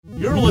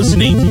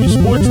listening to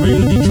Sports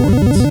Radio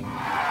Detroit.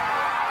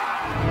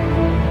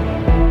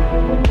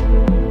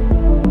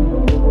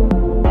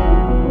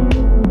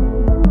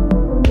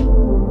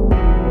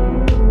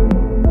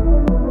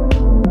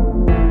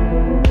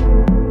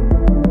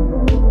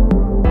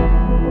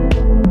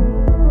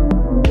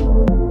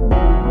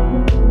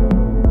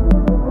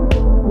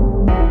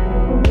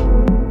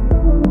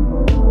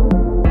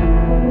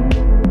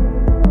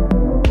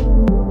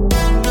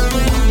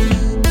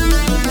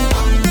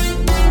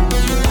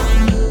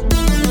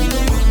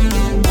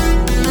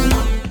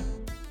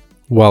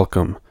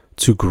 Welcome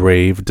to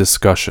Grave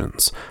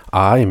Discussions.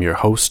 I am your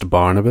host,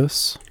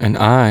 Barnabas. And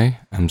I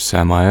am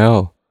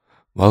Samael.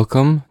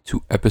 Welcome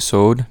to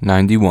episode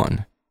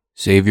 91.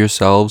 Save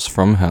yourselves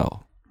from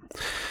hell.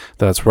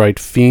 That's right,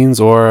 fiends,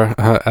 or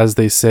as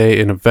they say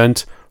in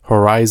Event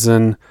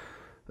Horizon,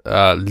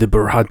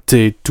 liberate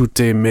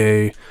tutte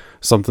me,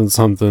 something,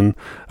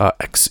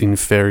 ex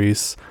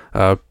inferis.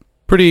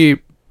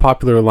 Pretty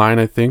popular line,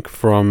 I think,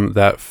 from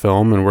that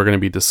film, and we're going to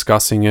be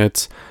discussing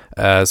it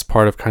as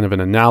part of kind of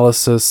an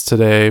analysis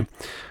today,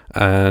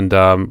 and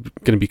going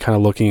to be kind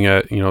of looking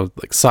at,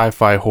 like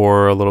sci-fi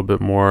horror a little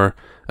bit more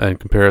in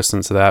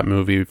comparison to that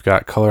movie. We've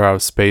got Color Out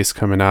of Space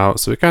coming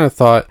out, so we kind of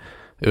thought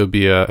it would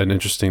be an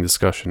interesting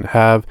discussion to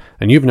have,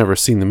 and you've never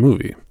seen the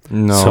movie.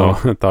 No. So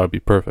I thought it'd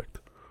be perfect.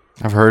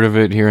 I've heard of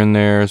it here and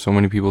there, so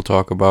many people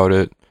talk about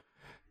it,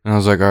 and I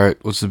was like, alright,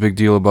 what's the big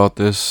deal about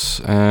this?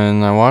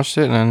 And I watched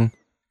it, and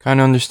kind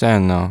of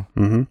understand now.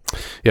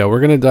 Yeah, we're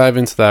going to dive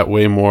into that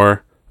way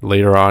more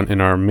later on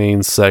in our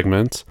main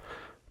segment.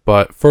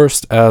 But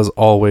first, as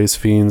always,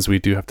 fiends, we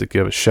do have to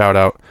give a shout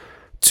out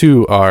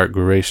to our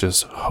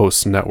gracious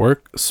host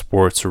network,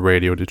 Sports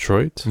Radio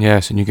Detroit.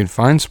 Yes, and you can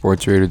find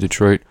Sports Radio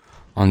Detroit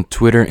on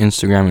Twitter,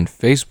 Instagram, and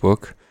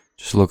Facebook.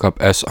 Just look up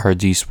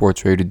SRD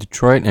Sports Radio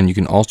Detroit, and you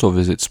can also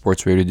visit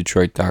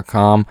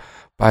sportsradiodetroit.com,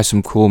 buy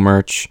some cool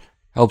merch,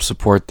 help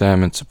support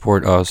them and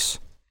support us,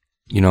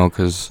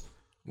 because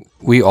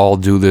we all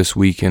do this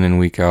week in and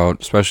week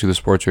out, especially the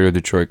Sports Radio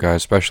Detroit guys,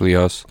 especially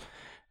us.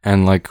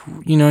 And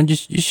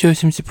just show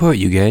some support,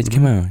 you guys.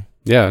 Come on.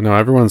 Yeah, no,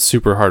 everyone's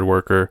super hard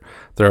worker.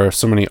 There are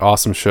so many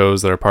awesome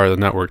shows that are part of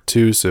the network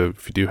too, so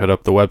if you do head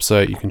up the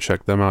website, you can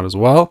check them out as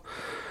well.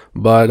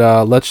 But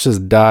let's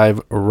just dive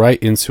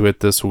right into it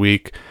this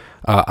week.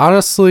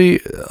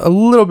 Honestly, a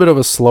little bit of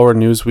a slower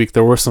news week.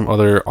 There were some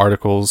other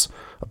articles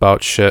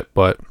about shit,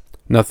 but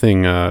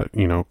nothing,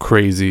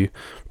 crazy.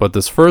 But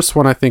this first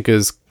one I think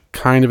is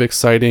kind of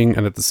exciting,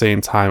 and at the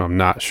same time I'm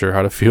not sure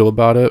how to feel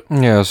about it.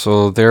 Yeah,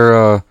 so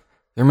they're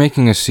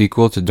making a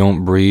sequel to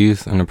Don't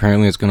Breathe, and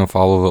apparently it's going to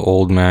follow the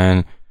old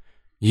man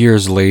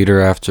years later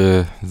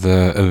after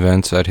the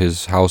events at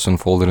his house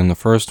unfolded in the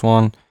first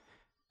one,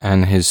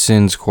 and his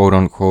sins, quote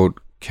unquote,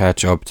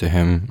 catch up to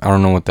him. I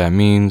don't know what that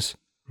means.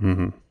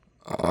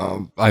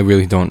 I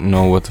really don't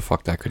know what the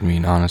fuck that could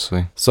mean,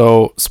 honestly.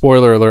 So,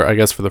 spoiler alert, I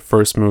guess, for the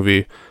first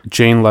movie,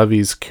 Jane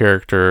Levy's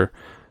character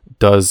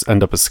does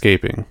end up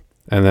escaping.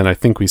 And then I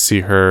think we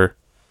see her,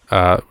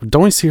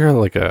 don't we see her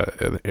like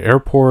an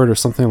airport or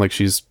something? Like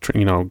she's,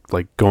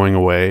 like going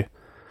away,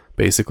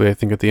 basically, I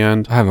think at the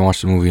end. I haven't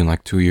watched the movie in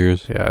like 2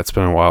 years. Yeah, it's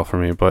been a while for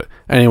me. But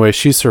anyway,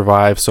 she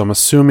survived. So I'm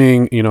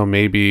assuming,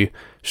 maybe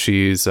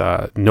she's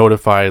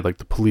notified like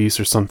the police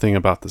or something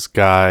about this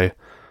guy.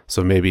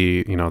 So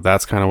maybe,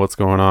 that's kind of what's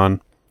going on.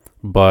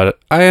 But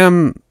I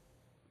am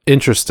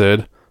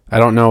interested. I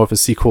don't know if a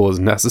sequel is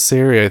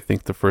necessary. I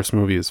think the first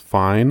movie is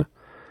fine.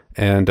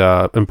 And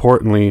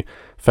importantly,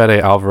 Fede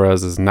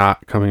Alvarez is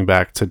not coming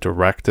back to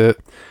direct it.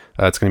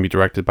 It's going to be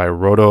directed by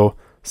Rodo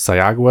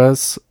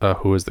Sayaguez,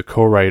 who is the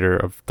co-writer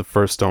of the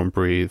first Don't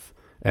Breathe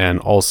and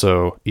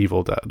also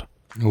Evil Dead.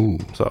 Ooh.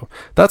 So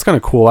that's kind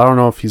of cool. I don't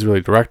know if he's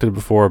really directed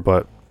before,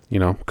 but,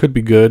 could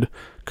be good,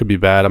 could be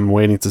bad. I'm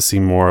waiting to see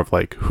more of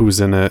like who's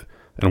in it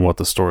and what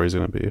the story's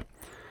going to be.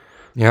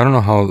 Yeah, I don't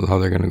know how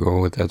they're going to go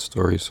with that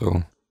story,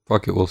 so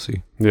fuck it, we'll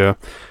see. Yeah.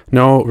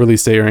 No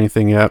release date or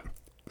anything yet.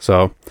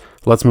 So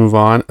let's move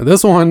on.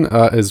 This one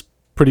is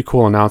pretty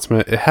cool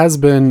announcement. It has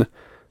been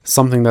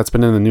something that's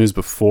been in the news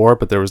before,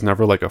 but there was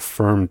never like a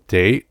firm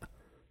date,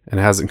 and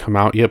it hasn't come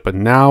out yet. But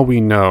now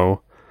we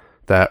know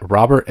that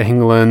Robert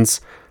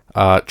Englund's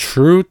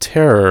True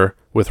Terror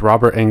with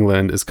Robert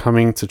Englund is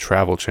coming to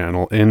Travel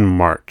Channel in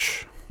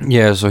March.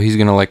 Yeah, so he's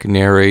gonna like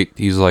narrate.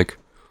 He's like,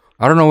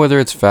 I don't know whether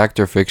it's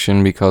fact or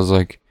fiction, because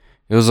like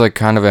it was like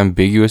kind of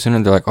ambiguous in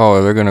it. They're like,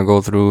 oh, they're gonna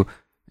go through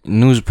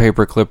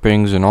newspaper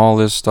clippings and all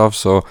this stuff.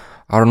 So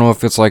I don't know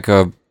if it's like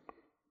a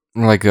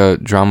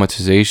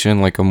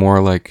dramatization, like a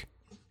more like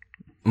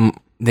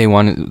they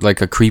want it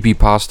like a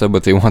creepypasta,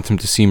 but they want them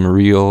to seem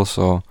real.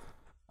 So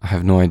I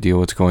have no idea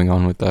what's going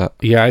on with that.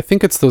 Yeah, I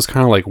think it's those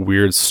kind of like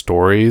weird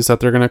stories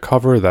that they're going to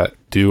cover that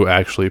do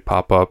actually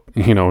pop up,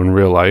 in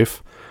real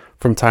life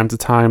from time to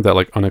time, that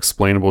like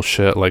unexplainable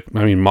shit. Like,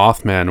 I mean,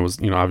 Mothman was,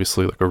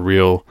 obviously like a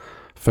real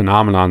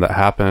phenomenon that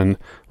happened,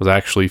 was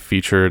actually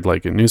featured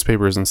like in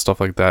newspapers and stuff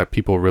like that.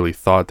 People really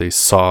thought they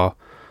saw,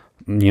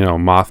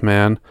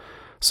 Mothman.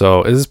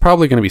 So this is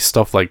probably going to be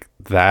stuff like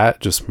that,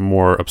 just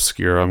more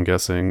obscure, I'm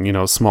guessing.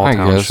 Small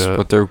town shit.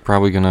 But they're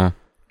probably gonna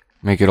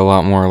make it a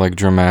lot more like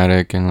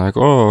dramatic and like,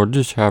 oh,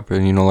 this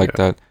happened,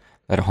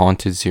 that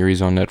Haunted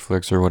series on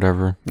Netflix or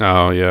whatever.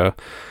 Oh yeah.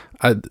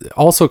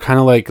 Also kind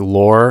of like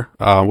Lore,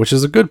 which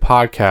is a good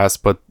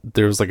podcast, but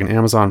there's like an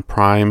Amazon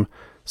Prime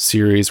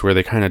series where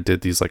they kind of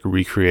did these like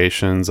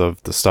recreations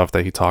of the stuff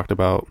that he talked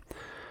about.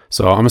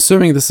 So I'm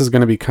assuming this is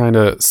going to be kind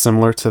of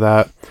similar to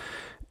that,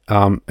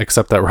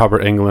 except that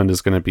Robert Englund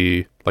is going to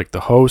be like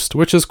the host,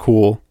 which is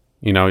cool.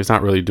 He's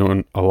not really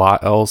doing a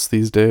lot else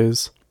these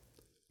days.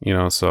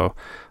 So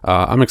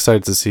I'm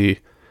excited to see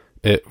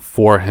it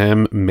for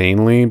him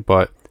mainly,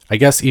 but I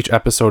guess each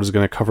episode is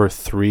going to cover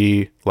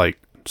 3 like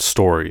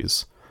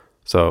stories.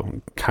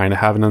 So kind of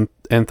have an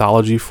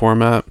anthology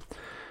format,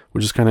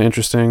 which is kind of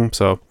interesting.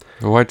 So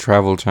the White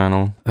Travel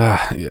Channel.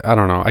 I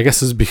don't know. I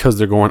guess it's because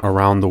they're going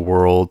around the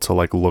world to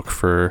like look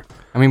for.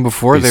 I mean,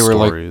 before they were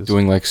stories. Like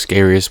doing like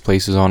scariest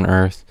places on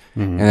Earth,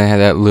 and they had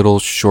that little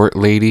short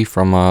lady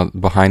from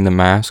Behind the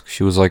Mask.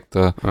 She was like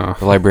the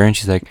librarian.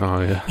 She's like, oh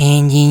yeah.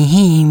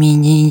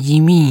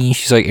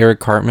 She's like Eric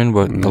Cartman,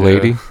 but the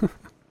lady.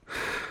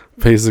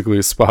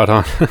 Basically, spot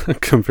on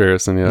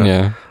comparison. Yeah.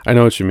 Yeah. I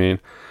know what you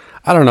mean.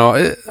 I don't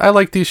know. I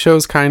like these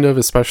shows kind of,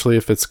 especially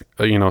if it's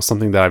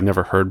something that I've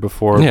never heard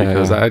before,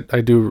 because I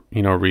do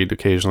read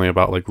occasionally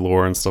about like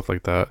lore and stuff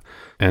like that.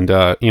 And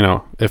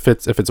if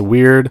it's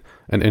weird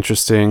and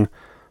interesting,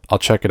 I'll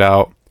check it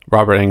out.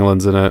 Robert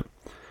Englund's in it.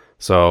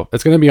 So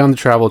it's going to be on the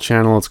Travel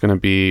Channel. It's going to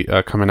be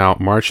coming out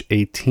March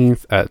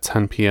 18th at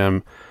 10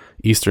 p.m.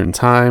 Eastern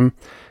Time.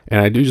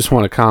 And I do just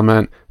want to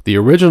comment, the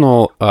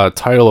original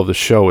title of the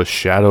show is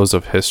Shadows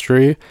of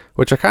History,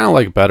 which I kind of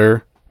like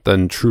better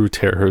than True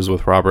Terrors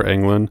with Robert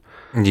Englund.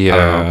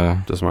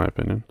 Yeah. Just my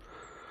opinion.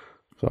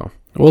 So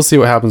we'll see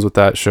what happens with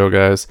that show,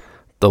 guys.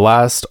 The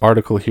last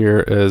article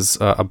here is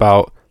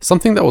about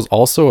something that was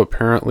also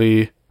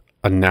apparently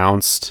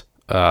announced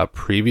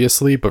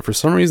previously, but for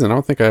some reason I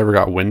don't think I ever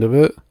got wind of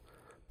it.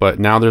 But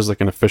now there's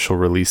like an official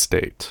release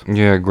date.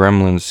 Yeah,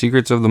 Gremlins,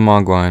 Secrets of the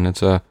Mogwai.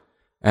 It's a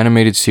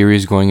animated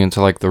series going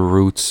into like the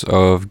roots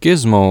of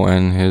Gizmo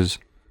and his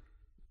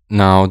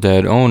now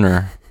dead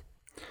owner.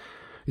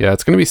 Yeah,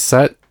 it's going to be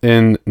set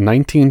in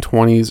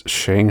 1920s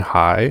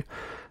Shanghai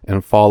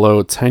and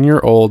follow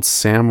 10-year-old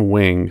Sam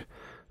Wing,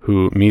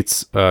 who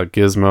meets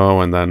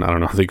Gizmo, and then, I don't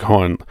know, they go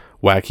on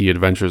wacky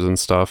adventures and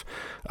stuff.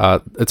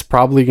 It's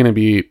probably going to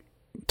be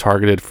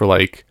targeted for,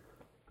 like,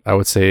 I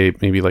would say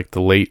maybe like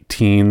the late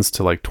teens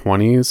to like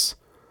 20s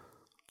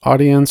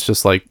audience.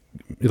 Just like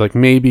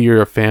maybe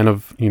you're a fan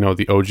of,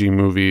 the OG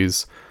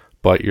movies,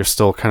 but you're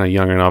still kind of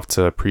young enough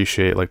to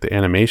appreciate like the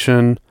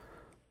animation.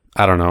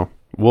 I don't know.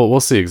 We'll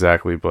see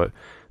exactly, but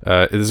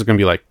this is going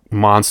to be like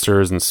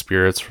monsters and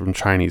spirits from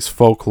Chinese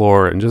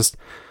folklore and just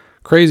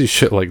crazy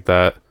shit like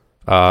that.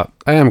 I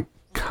am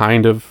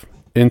kind of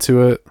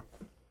into it.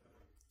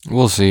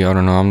 We'll see. I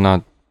don't know. I'm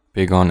not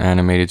big on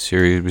animated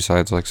series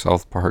besides like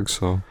South Park,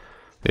 so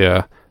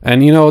yeah.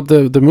 And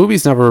the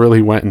movies never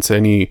really went into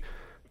any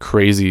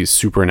crazy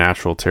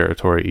supernatural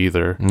territory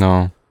either.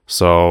 No.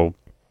 So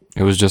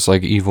it was just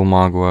like evil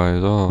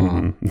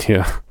Mogwais.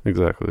 Yeah,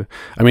 exactly.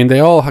 I mean, they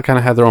all kind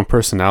of had their own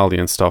personality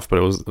and stuff, but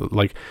it was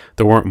like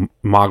there weren't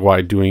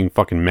Mogwai doing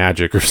fucking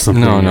magic or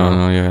something.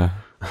 No,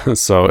 yeah.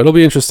 So it'll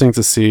be interesting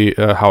to see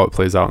how it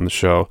plays out in the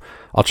show.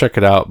 I'll check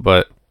it out,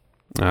 but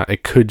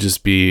it could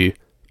just be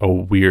a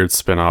weird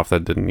spin-off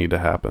that didn't need to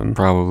happen.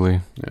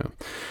 Probably. Yeah.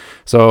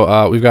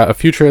 So we've got a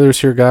few trailers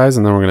here, guys,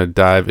 and then we're going to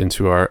dive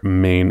into our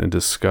main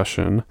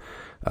discussion.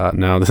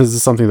 Now, this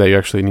is something that you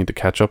actually need to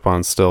catch up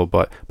on still,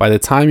 but by the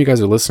time you guys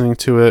are listening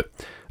to it,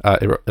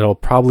 it'll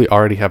probably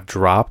already have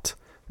dropped,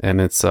 and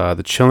it's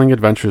The Chilling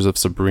Adventures of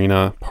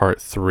Sabrina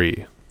Part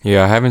 3.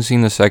 Yeah, I haven't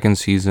seen the second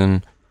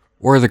season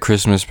or the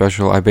Christmas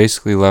special. I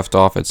basically left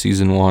off at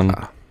season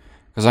 1.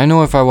 Because I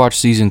know if I watch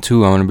season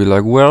 2, I'm going to be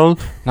like, well,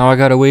 now I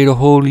got to wait a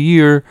whole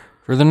year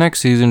for the next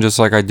season, just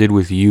like I did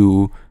with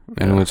you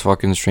and with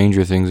fucking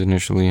Stranger Things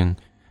initially. And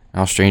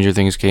now Stranger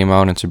Things came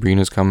out and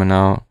Sabrina's coming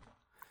out.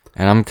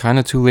 And I'm kind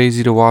of too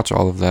lazy to watch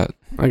all of that.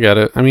 I get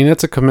it. I mean,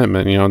 it's a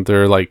commitment.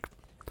 They're like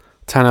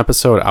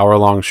 10-episode,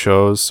 hour-long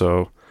shows.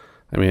 So,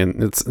 I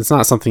mean, it's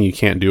not something you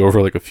can't do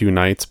over like a few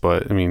nights.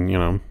 But, I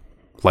mean,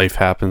 life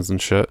happens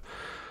and shit.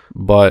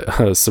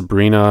 But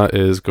Sabrina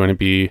is going to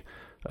be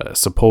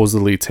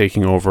supposedly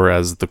taking over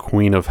as the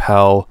Queen of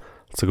Hell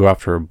to go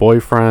after her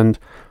boyfriend.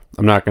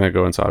 I'm not going to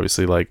go into,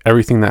 obviously, like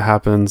everything that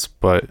happens.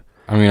 But,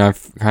 I mean,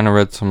 I've kind of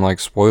read some like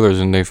spoilers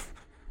and they've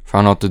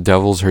found out the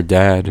devil's her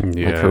dad,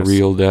 like her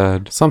real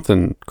dad.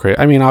 Something crazy.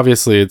 I mean,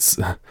 obviously, it's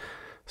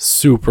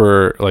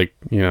super, like,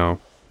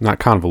 not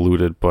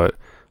convoluted, but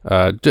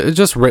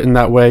just written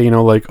that way,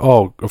 like,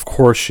 oh, of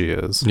course she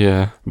is.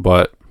 Yeah.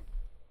 But,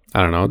 I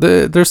don't know.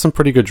 There's some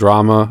pretty good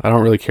drama. I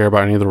don't really care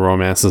about any of the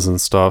romances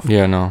and stuff.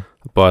 Yeah, no.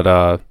 But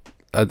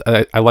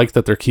I like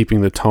that they're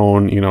keeping the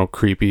tone,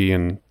 creepy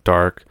and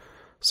dark.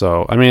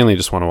 So, I mainly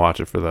just want to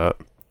watch it for that.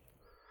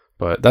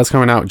 But that's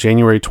coming out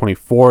January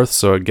 24th,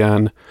 so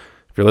again,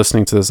 if you're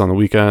listening to this on the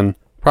weekend,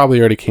 probably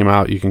already came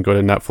out. You can go to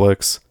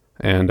Netflix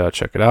and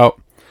check it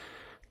out.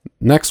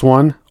 Next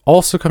one,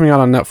 also coming out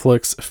on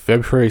Netflix,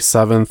 February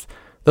 7th.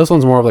 This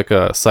one's more of like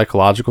a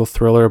psychological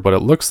thriller, but it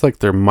looks like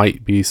there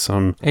might be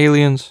some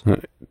aliens,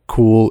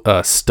 cool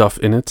stuff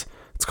in it.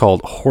 It's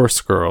called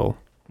Horse Girl.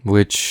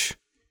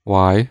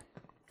 Why?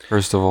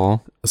 First of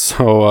all.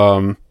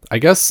 So, I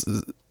guess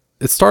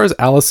it stars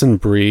Alison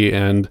Brie,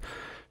 and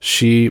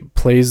she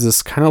plays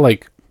this kind of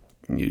like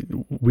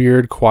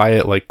weird,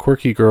 quiet, like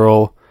quirky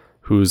girl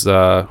who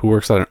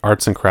works at an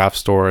arts and crafts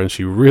store, and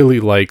she really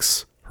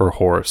likes her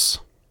horse.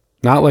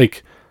 Not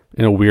like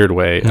in a weird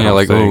way. Yeah,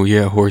 like, oh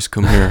yeah, horse,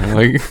 come here.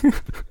 Like,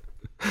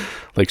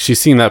 like she's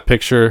seen that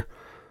picture,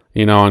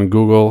 on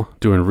Google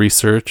doing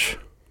research.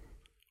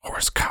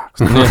 Horse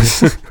cocks.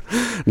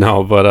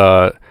 No,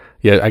 but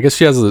yeah, I guess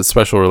she has a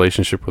special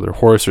relationship with her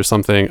horse or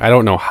something. I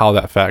don't know how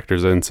that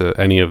factors into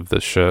any of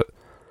this shit,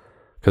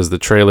 because the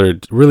trailer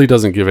really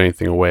doesn't give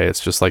anything away. It's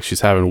just like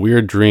she's having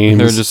weird dreams.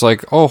 They're just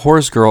like, oh,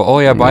 horse girl. Oh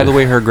yeah, by the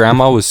way, her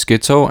grandma was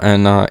schizo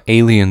and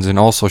aliens, and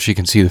also she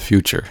can see the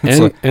future.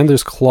 And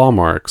there's claw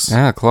marks.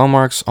 Yeah, claw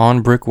marks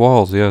on brick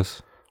walls.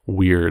 Yes.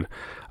 Weird.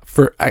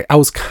 I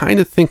was kind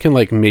of thinking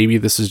like maybe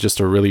this is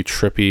just a really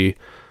trippy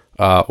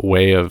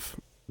way of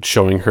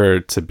showing her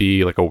to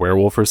be like a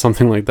werewolf or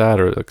something like that,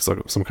 or like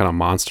some kind of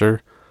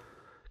monster.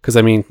 Because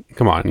I mean,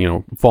 come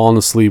on, falling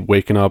asleep,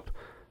 waking up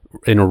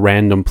in a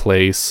random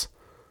place.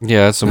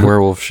 Yeah, that's some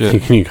werewolf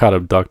shit. You got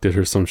abducted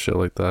or some shit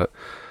like that.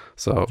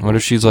 So what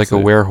if she's like a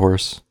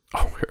werehorse?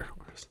 Oh,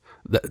 werehorse.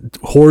 That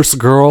horse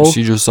girl.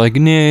 She just like,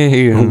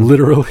 nay.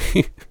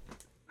 Literally.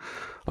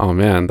 Oh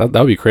man, that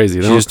would be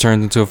crazy. She just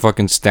turned into a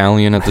fucking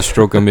stallion at the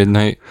stroke of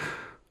midnight.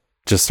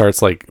 Just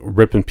starts like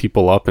ripping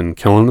people up and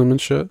killing them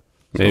and shit.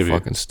 Maybe. So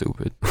fucking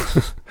stupid.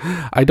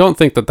 I don't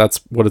think that that's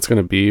what it's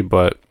gonna be,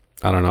 but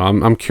I don't know.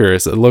 I'm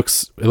curious. It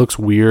looks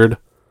weird.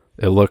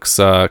 It looks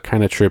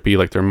kind of trippy.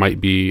 Like there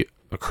might be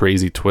a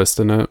crazy twist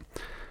in it,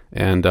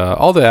 and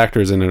all the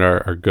actors in it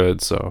are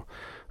good. So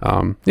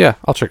yeah,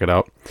 I'll check it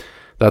out.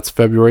 That's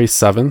February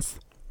 7th,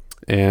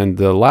 and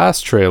the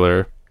last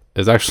trailer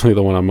is actually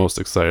the one I'm most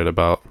excited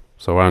about.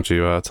 So why don't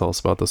you tell us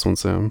about this one,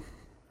 Sam?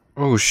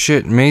 Oh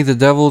shit, May the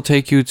Devil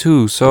Take You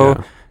Too.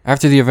 So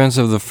after the events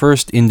of the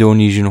first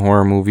Indonesian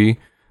horror movie,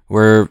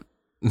 where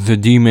the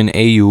demon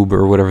Ayub,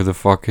 or whatever the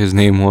fuck his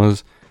name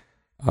was,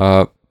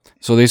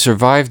 so they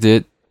survived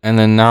it, and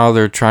then now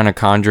they're trying to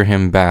conjure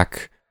him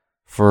back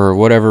for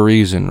whatever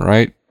reason,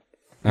 right?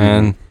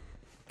 And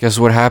guess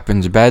what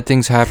happens? Bad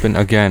things happen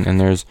again, and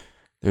there's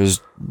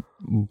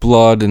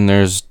blood, and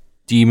there's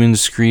demons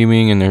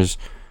screaming, and there's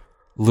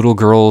little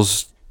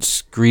girls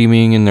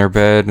screaming in their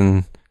bed,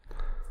 and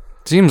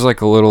it seems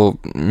like a little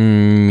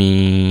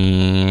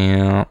me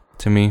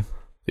to me.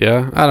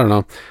 Yeah, I don't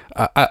know.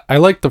 I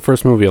liked the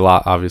first movie a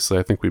lot, obviously.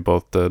 I think we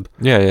both did.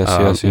 Yeah,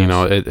 yes.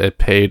 It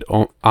paid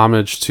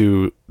homage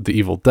to The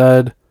Evil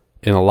Dead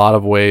in a lot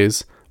of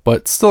ways,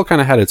 but still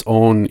kind of had its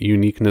own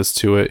uniqueness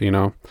to it,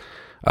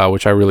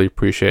 which I really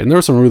appreciate. And there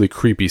were some really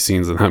creepy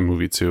scenes in that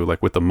movie too,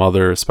 like with the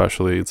mother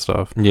especially and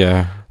stuff.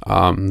 Yeah.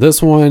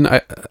 This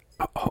one,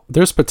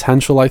 there's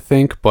potential, I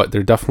think, but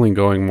they're definitely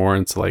going more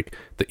into like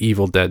the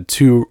Evil Dead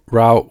 2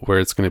 route, where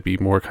it's going to be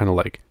more kind of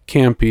like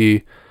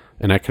campy,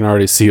 and I can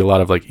already see a lot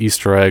of like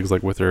Easter eggs,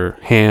 like with her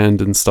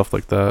hand and stuff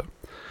like that,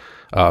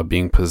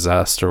 being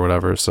possessed or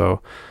whatever.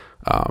 So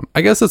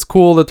I guess it's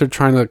cool that they're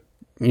trying to,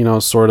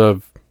 sort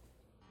of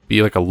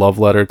be like a love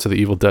letter to the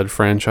Evil Dead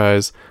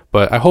franchise,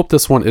 but I hope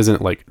this one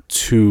isn't like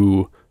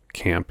too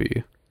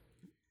campy.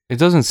 It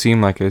doesn't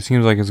seem like it. It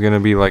seems like it's going to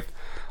be like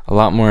a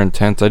lot more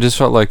intense. I just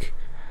felt like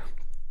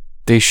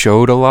they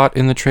showed a lot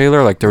in the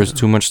trailer, like there was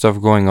too much stuff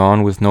going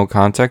on with no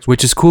context,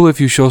 which is cool if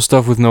you show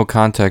stuff with no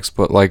context,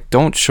 but like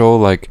don't show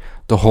like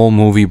the whole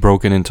movie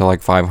broken into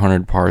like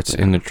 500 parts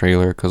in the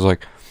trailer, because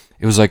like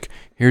it was like,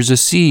 here's a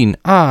scene,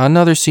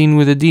 another scene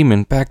with a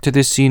demon, back to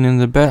this scene in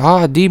the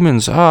bed,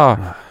 demons,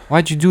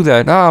 why'd you do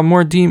that,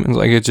 more demons.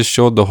 Like it just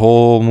showed the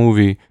whole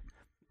movie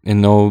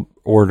in no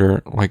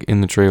order, like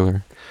in the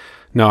trailer.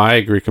 No, I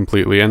agree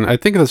completely, and I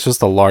think that's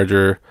just a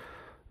larger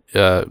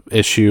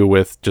issue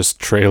with just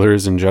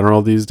trailers in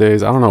general these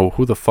days. I don't know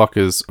who the fuck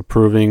is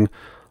approving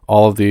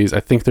all of these. I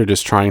think they're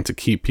just trying to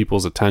keep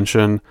people's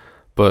attention,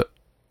 but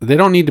they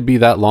don't need to be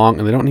that long,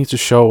 and they don't need to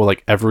show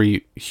like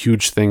every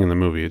huge thing in the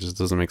movie. It just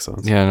doesn't make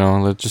sense. Yeah, no,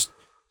 let's just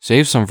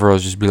save some for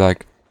us. Just be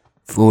like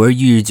 4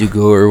 years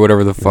ago or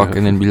whatever the fuck,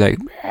 and then be like,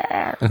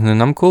 and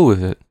then I'm cool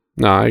with it.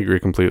 No, I agree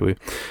completely,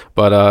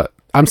 but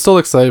I'm still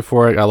excited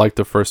for it. I like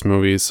the first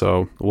movie,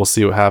 so we'll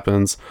see what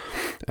happens.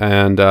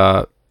 And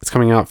it's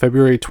coming out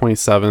February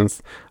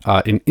 27th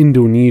in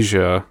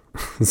Indonesia.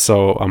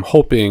 So I'm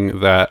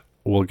hoping that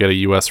we'll get a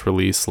US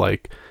release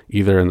like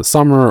either in the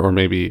summer or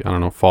maybe, I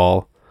don't know,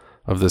 fall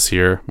of this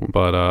year.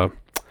 But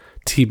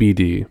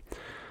TBD.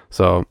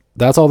 So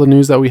that's all the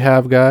news that we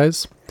have,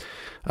 guys.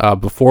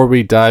 Before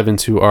we dive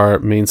into our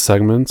main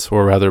segment,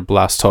 or rather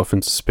blast off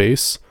into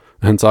space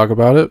and talk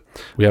about it,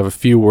 we have a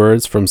few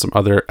words from some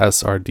other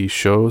SRD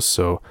shows,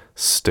 so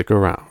stick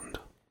around.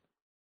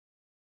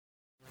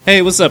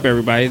 Hey, what's up,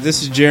 everybody?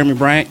 This is Jeremy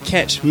Bryant.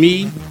 Catch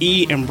me,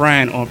 E, and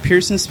Brian on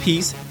Pearson's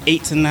Piece,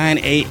 8 to 9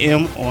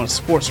 a.m. on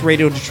Sports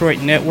Radio Detroit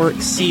Network,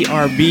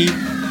 CRB,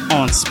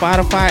 on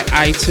Spotify,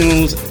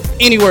 iTunes,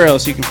 anywhere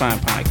else you can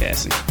find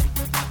podcasting.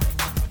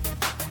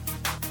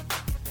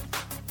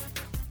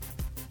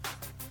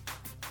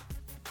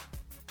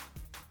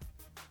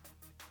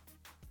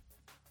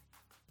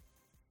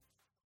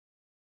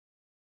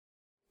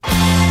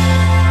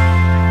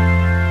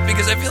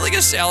 Because I feel like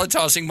a salad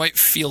tossing might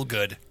feel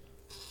good.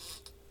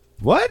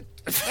 What?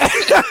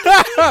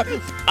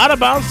 Out of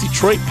Bounds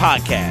Detroit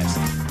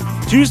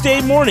Podcast. Tuesday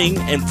morning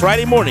and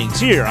Friday mornings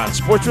here on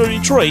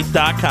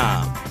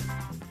SportsRadioDetroit.com.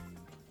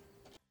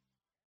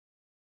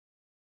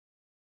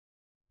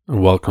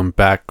 Welcome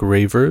back,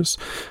 Ravers.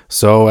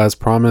 So, as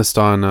promised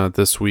on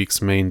this week's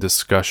main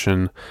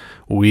discussion,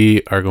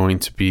 we are going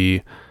to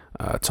be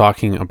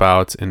talking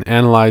about and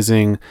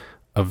analyzing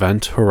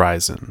Event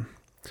Horizon.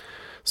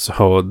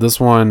 So this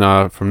one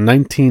from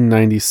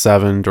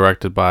 1997,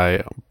 directed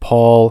by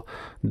Paul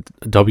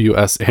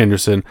W.S.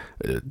 Anderson.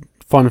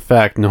 Fun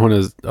fact, known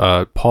as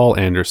Paul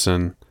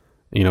Anderson,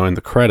 in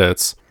the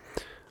credits.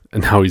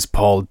 And now he's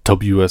Paul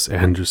W.S.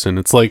 Anderson.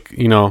 It's like,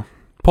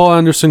 Paul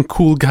Anderson,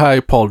 cool guy.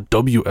 Paul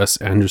W.S.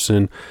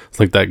 Anderson. It's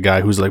like that guy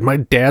who's like, my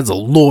dad's a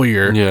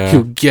lawyer. Yeah.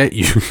 He'll get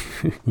you.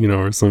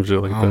 Or some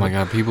shit like that. Oh my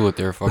god, people with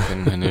their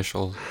fucking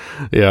initials.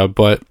 Yeah,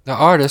 but... The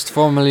artist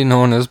formerly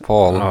known as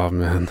Paul. Oh,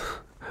 man.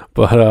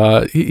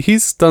 But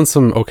he's done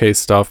some okay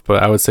stuff,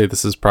 but I would say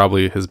this is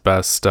probably his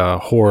best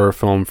horror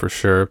film for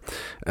sure.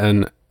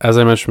 And as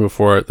I mentioned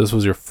before, this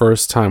was your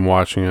first time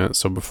watching it.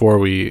 So before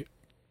we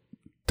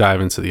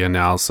dive into the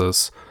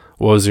analysis,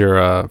 what was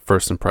your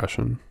first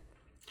impression?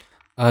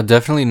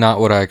 Definitely not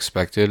what I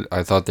expected.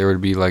 I thought there would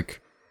be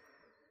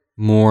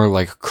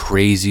more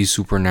crazy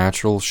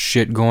supernatural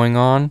shit going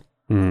on.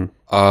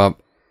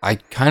 I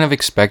kind of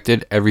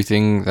expected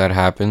everything that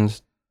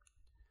happened.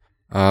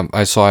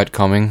 I saw it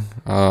coming,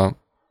 but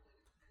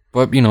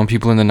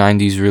people in the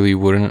 90s really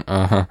wouldn't.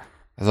 I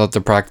thought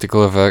the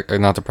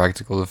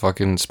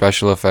fucking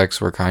special effects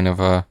were kind of,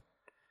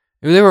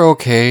 they were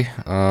okay,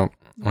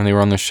 when they were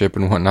on the ship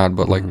and whatnot,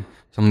 but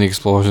some of the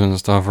explosions and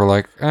stuff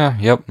were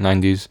yep,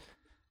 90s.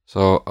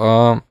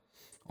 So,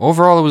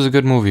 overall it was a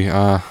good movie.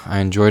 I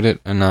enjoyed it,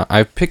 and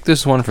I picked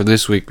this one for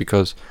this week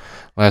because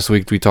last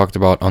week we talked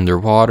about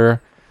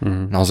underwater,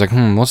 and I was like,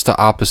 what's the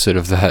opposite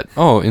of that?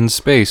 Oh, in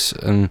space,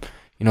 and...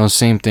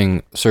 same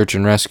thing, search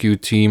and rescue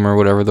team or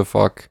whatever the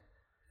fuck.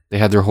 They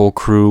had their whole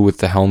crew with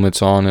the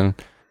helmets on and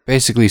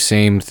basically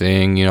same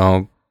thing,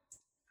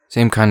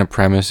 same kind of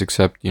premise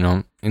except,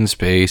 in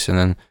space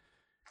and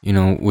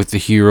then, with the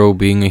hero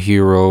being a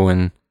hero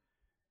and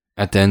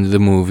at the end of the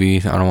movie,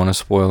 I don't want to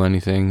spoil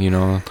anything,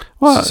 it's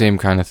the same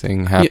kind of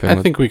thing happened. Yeah,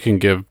 I think we can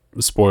give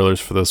spoilers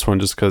for this one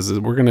just because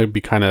we're going to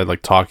be kind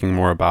of talking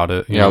more about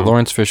it. Yeah,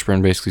 Lawrence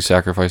Fishburne basically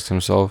sacrificed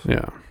himself.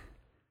 Yeah.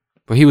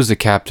 But he was the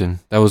captain.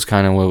 That was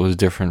kind of what was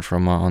different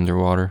from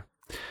Underwater.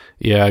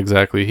 Yeah,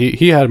 exactly.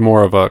 He had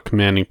more of a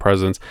commanding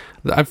presence.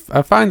 I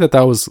find that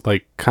was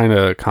kind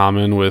of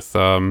common with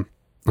a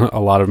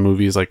lot of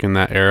movies in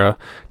that era.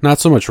 Not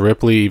so much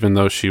Ripley, even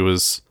though she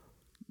was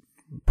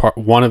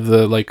one of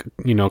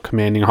the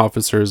commanding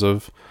officers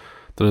of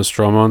the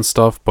Nostromo and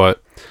stuff.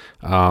 But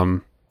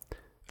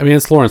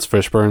it's Lawrence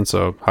Fishburne,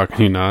 so how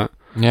can you not?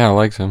 Yeah, I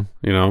liked him.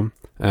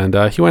 And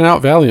he went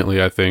out valiantly,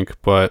 I think,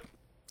 but.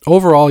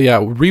 Overall, yeah,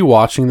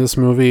 rewatching this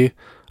movie,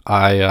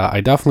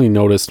 I definitely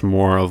noticed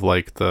more of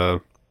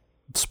the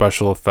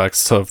special effects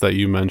stuff that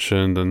you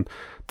mentioned and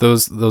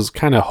those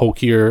kind of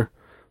hokier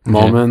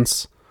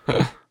moments.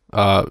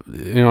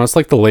 It's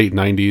like the late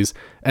 90s.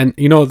 And,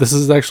 this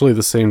is actually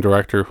the same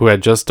director who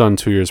had just done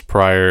 2 years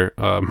prior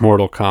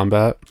Mortal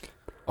Kombat.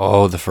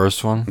 Oh, the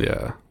first one?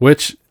 Yeah.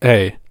 Which,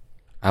 hey.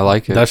 I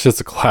like it. That's just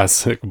a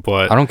classic,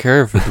 but... I don't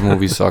care if the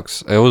movie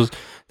sucks. That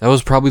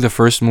was probably the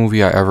first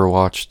movie I ever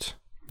watched.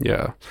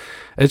 Yeah,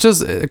 it's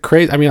just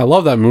crazy. I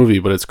love that movie,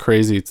 but it's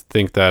crazy to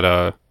think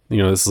that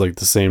this is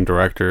the same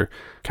director.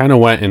 Kind of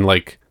went in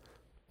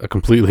a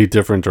completely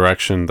different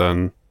direction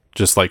than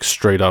just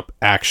straight up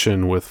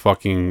action with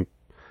fucking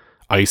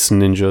ice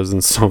ninjas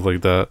and stuff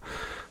like that.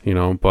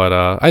 But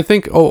I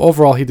think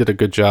overall he did a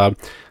good job.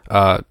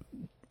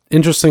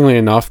 Interestingly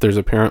enough, there's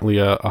apparently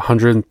a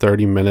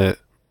 130-minute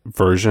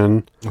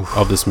version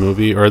of this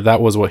movie, or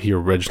that was what he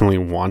originally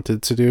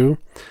wanted to do.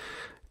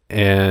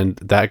 And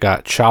that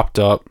got chopped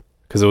up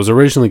because it was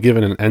originally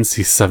given an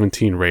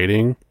NC-17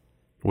 rating,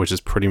 which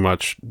is pretty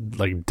much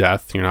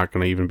death. You're not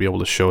going to even be able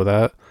to show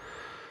that.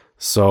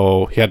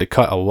 So he had to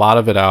cut a lot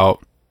of it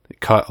out,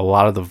 cut a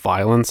lot of the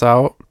violence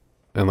out,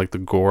 and the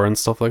gore and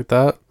stuff like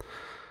that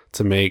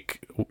to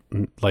make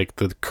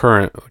the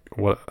current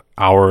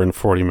hour and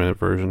 40-minute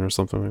version or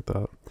something like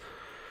that.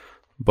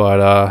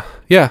 But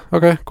yeah,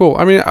 okay, cool.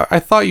 I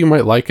thought you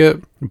might like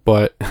it,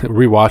 but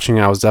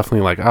rewatching, I was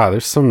definitely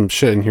there's some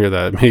shit in here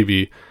that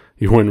maybe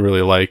you wouldn't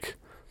really like,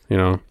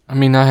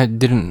 I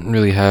didn't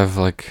really have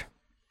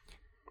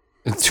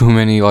too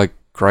many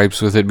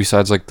gripes with it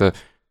besides the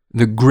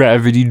the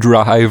gravity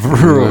drive,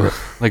 or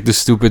like the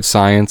stupid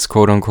science,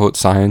 quote unquote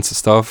science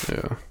stuff.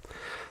 Yeah.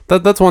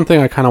 That's one thing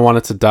I kind of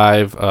wanted to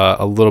dive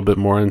a little bit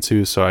more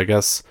into, so I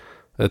guess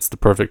it's the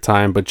perfect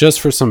time. But just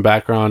for some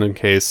background, in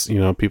case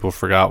people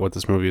forgot what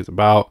this movie is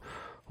about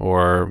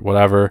or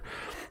whatever,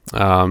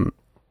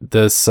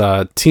 this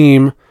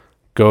team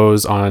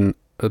goes on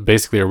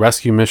basically a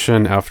rescue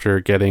mission after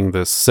getting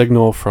this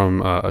signal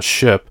from a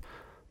ship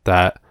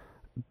that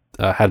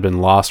had been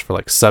lost for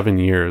like 7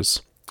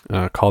 years,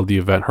 called the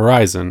Event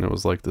Horizon. It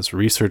was like this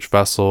research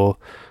vessel,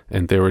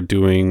 and they were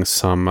doing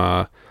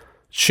some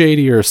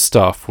shadier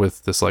stuff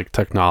with this like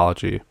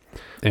technology.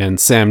 And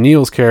Sam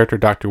Neill's character,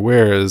 Dr.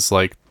 Ware, is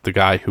like the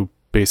guy who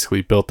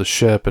basically built the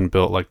ship and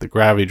built like the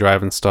gravity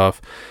drive and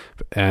stuff.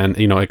 And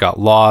it got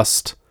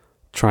lost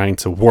trying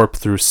to warp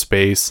through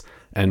space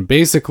and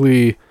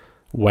basically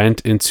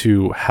went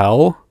into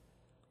hell.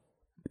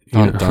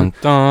 Dun, dun,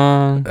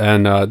 dun.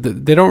 And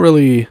they don't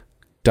really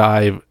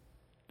dive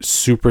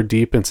super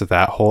deep into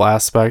that whole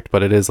aspect,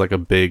 but it is like a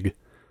big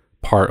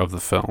part of the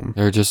film.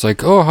 They're just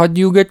like, oh, how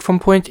do you get from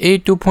point A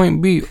to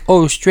point B?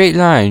 Oh, straight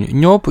line.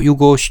 Nope, you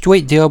go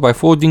straight there by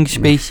folding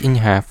space in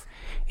half,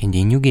 and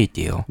then you get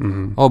there.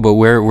 Mm-hmm. Oh, but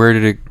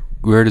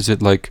where does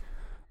it like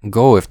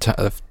go if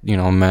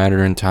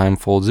matter and time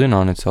folds in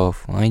on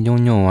itself? I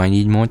don't know. I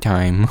need more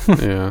time.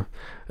 Yeah,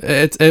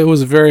 it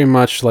was very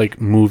much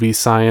like movie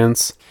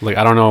science. Like,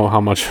 I don't know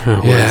how much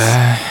it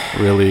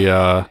was really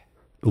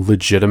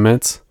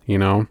legitimate.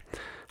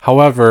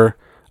 However,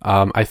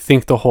 I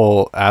think the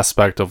whole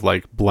aspect of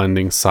like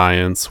blending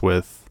science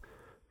with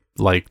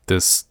like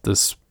this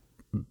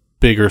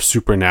bigger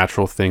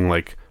supernatural thing,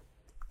 like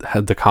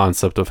had the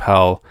concept of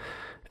hell,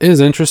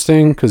 is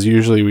interesting, because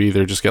usually we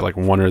either just get like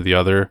one or the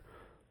other.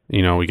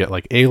 We get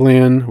like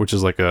alien, which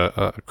is like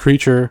a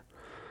creature,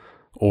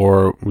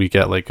 or we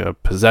get like a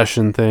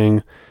possession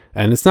thing,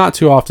 and it's not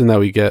too often that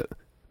we get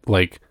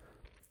like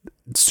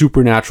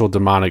supernatural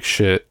demonic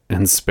shit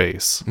in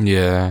space.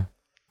 Yeah.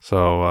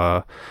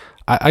 So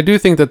I do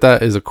think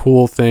that is a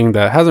cool thing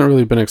that hasn't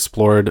really been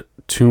explored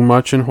too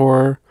much in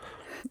horror.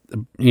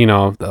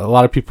 A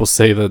lot of people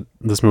say that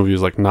this movie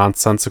is like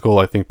nonsensical.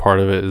 I think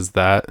part of it is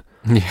that.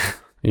 Yeah.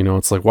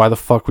 It's like, why the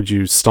fuck would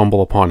you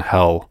stumble upon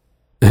hell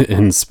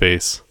in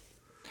space?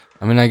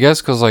 I mean, I guess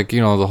because like,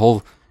 the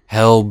whole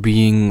hell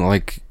being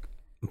like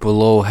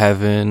below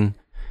heaven,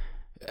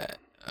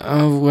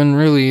 when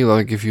really,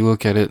 like, if you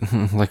look at it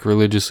like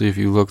religiously, if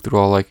you look through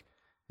all like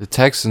the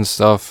texts and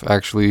stuff,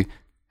 actually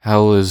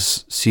hell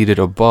is seated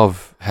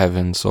above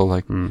heaven. So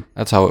like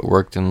that's how it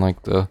worked in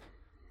like the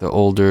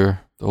older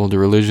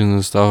religions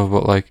and stuff.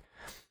 But like,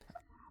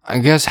 I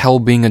guess hell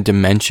being a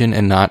dimension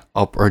and not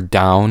up or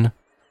down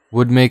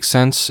would make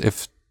sense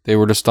if they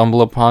were to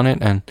stumble upon it.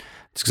 And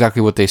it's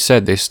exactly what they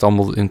said. They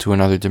stumbled into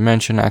another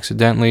dimension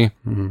accidentally.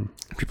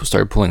 People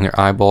started pulling their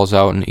eyeballs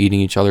out and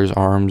eating each other's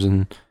arms,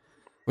 and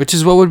which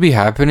is what would be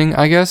happening,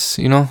 I guess,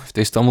 if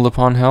they stumbled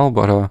upon hell.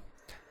 But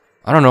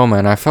I don't know,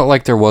 man. I felt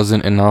like there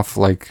wasn't enough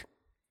like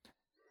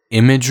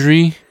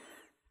imagery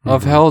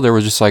of hell. There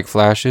were just like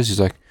flashes. He's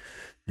like,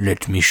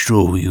 let me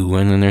show you.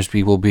 And then there's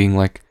people being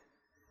like,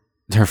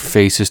 their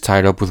faces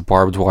tied up with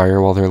barbed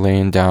wire while they're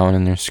laying down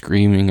and they're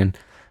screaming, and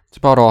it's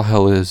about all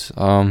hell is.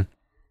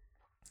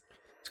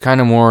 It's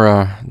kind of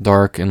more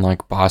dark and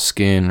like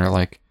Boskin or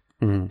like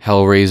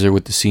Hellraiser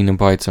with the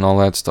Cenobites and all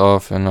that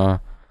stuff. And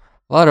a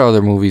lot of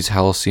other movies,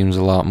 hell seems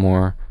a lot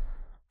more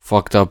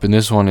fucked up. In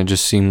this one, it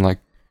just seemed like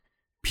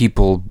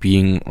people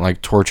being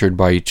like tortured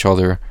by each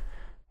other,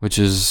 which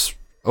is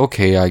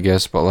okay, I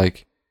guess. But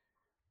like,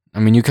 I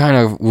mean, you kind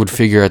of would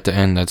figure at the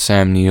end that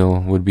Sam Neill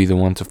would be the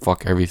one to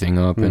fuck everything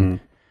up and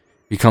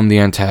become the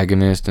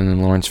antagonist, and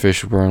then Lawrence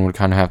Fishburne would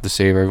kind of have to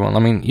save everyone. I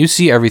mean, you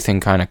see everything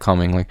kind of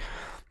coming. Like,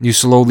 you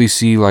slowly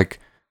see, like,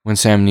 when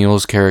Sam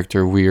Neill's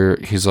character,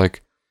 he's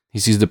like, he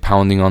sees the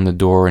pounding on the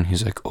door, and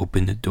he's like,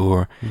 open the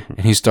door.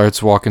 And he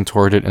starts walking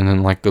toward it, and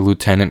then, like, the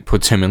lieutenant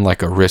puts him in,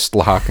 like, a wrist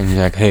lock, and he's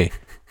like, hey,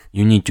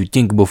 you need to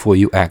think before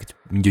you act.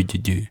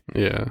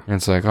 Yeah. And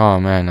it's like, oh,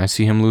 man, I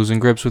see him losing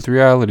grips with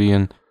reality,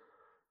 and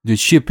the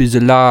ship is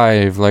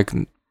alive. Like,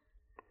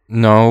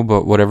 no,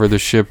 but whatever the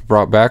ship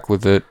brought back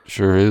with it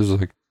sure is.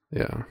 Like,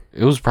 yeah,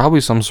 it was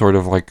probably some sort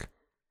of like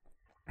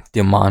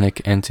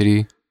demonic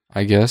entity,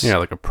 I guess. Yeah,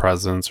 like a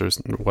presence or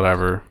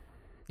whatever.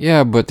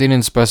 Yeah, but they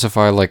didn't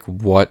specify like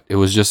what. It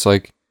was just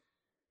like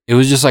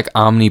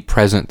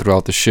omnipresent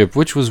throughout the ship,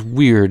 which was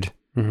weird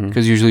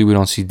because usually we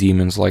don't see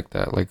demons like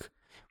that. Like,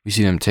 we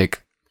see them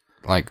take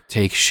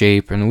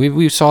shape, and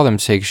we saw them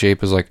take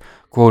shape as like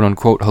quote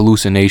unquote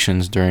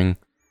hallucinations during,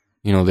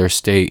 their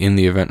stay in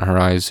the Event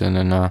Horizon,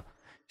 and you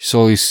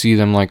slowly see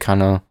them like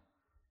kind of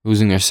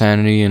losing their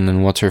sanity, and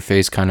then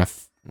what's-her-face kind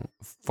of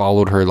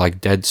followed her like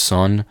dead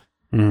son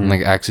and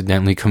like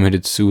accidentally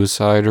committed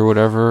suicide or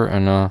whatever,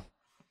 and I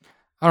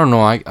don't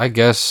know, I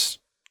guess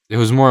it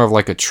was more of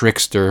like a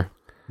trickster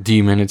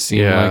demon, it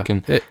seemed like,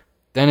 and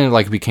then it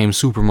like became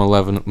super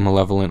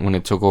malevolent when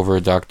it took over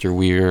Dr.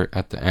 Weir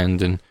at the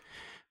end and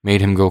made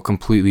him go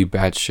completely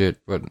batshit.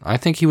 But I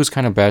think he was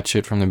kind of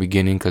batshit from the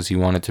beginning because he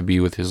wanted to be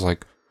with his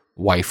like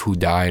wife who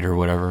died or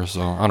whatever.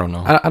 So I don't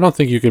know. I don't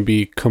think you can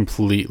be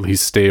completely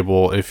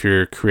stable if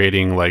you're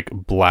creating like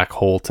black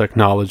hole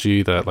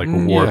technology that like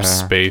warps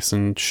space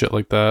and shit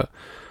like that.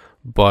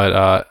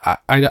 But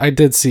I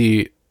did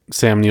see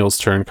Sam Neill's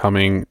turn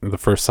coming the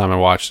first time I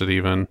watched it,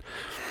 even,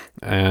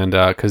 and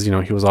because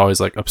he was always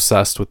like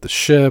obsessed with the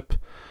ship,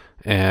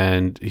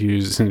 and he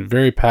was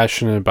very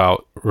passionate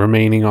about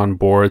remaining on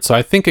board. So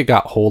I think it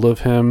got hold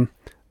of him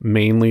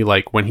mainly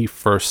like when he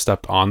first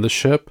stepped on the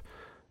ship.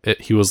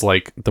 He was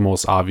like the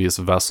most obvious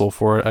vessel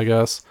for it, I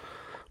guess.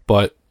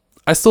 But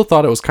I still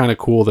thought it was kind of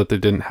cool that they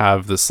didn't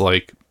have this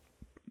like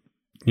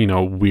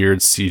weird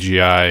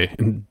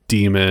CGI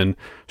demon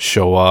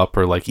show up,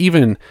 or like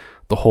even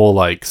the whole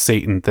like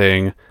Satan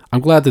thing.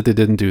 I'm glad that they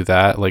didn't do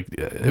that. Like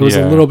it was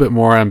a little bit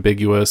more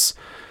ambiguous,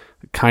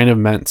 kind of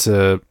meant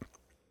to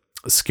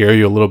scare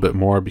you a little bit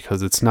more,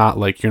 because it's not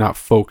like you're not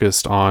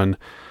focused on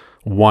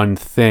one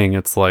thing.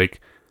 It's like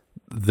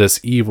this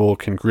evil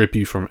can grip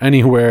you from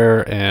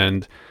anywhere,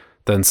 and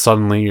then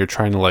suddenly you're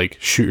trying to like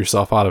shoot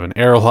yourself out of an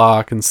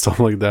airlock and stuff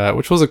like that,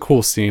 which was a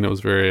cool scene. It was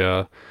very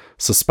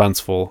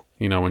suspenseful,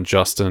 when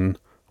Justin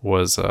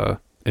was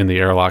in the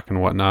airlock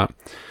and whatnot.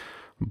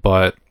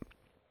 But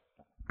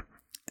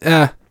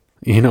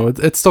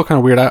it's still kind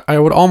of weird. I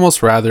would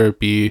almost rather it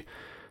be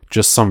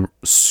just some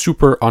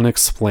super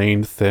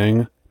unexplained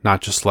thing,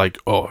 not just like,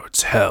 oh,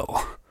 it's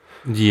hell.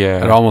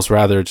 Yeah. I'd almost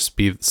rather just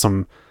be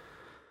some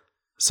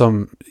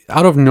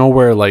out of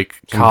nowhere like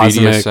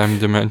cosmic BDSM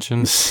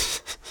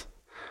dimensions.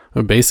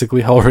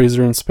 Basically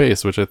Hellraiser in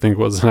space, which I think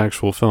was an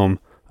actual film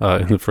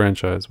in the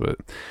franchise. But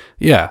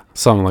yeah,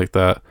 something like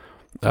that.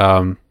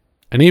 And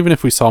even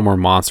if we saw more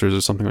monsters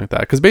or something like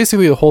that, because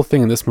basically the whole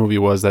thing in this movie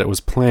was that it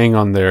was playing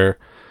on their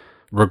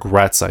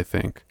regrets, I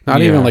think.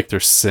 Not even like their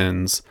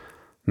sins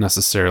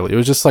necessarily. It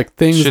was just like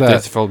things shit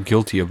that they felt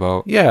guilty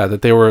about. Yeah,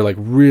 that they were like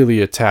really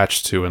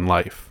attached to in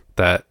life,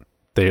 that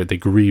they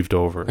grieved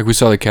over. Like we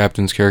saw the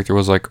captain's character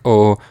was like,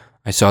 oh,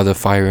 I saw the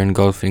fire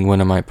engulfing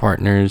one of my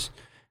partners,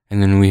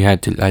 and then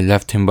I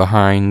left him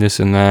behind, this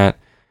and that.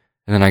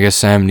 And then I guess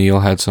Sam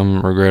Neill had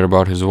some regret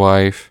about his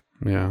wife.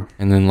 Yeah.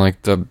 And then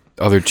like the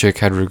other chick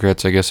had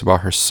regrets, I guess,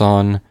 about her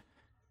son.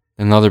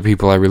 And other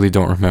people I really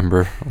don't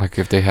remember, like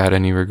if they had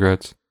any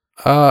regrets.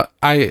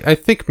 I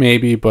think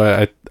maybe,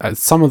 but I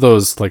some of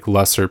those like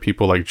lesser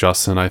people like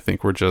Justin, I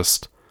think were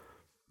just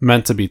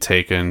meant to be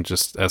taken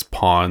just as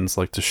pawns,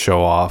 like to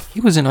show off.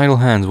 He was in Idle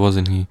Hands,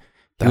 wasn't he?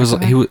 He was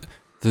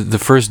the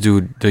first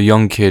dude, the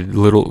young kid,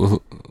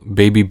 little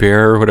baby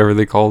bear or whatever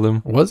they called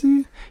him. Was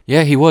he?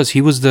 Yeah, he was.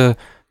 He was the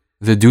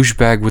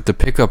douchebag with the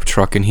pickup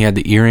truck, and he had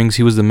the earrings.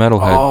 He was the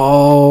metalhead.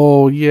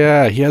 Oh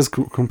yeah, he has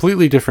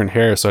completely different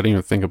hair, so I didn't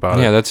even think about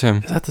it. Yeah, that's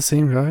him. Is that the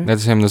same guy?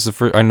 That's him. That's the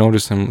first. I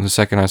noticed him the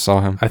second I saw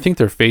him. I think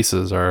their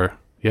faces are.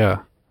 Yeah.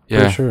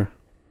 Pretty sure.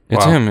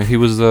 It's him. He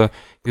was the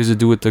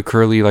dude with the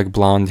curly like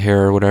blonde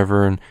hair or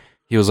whatever, and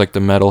he was like the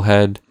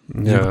metalhead.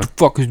 Yeah. Like, what the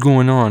fuck is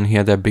going on? He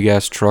had that big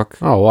ass truck.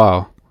 Oh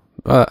wow,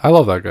 I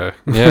love that guy.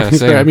 Yeah,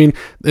 same. I mean,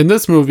 in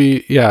this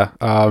movie,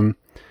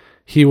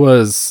 he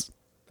was.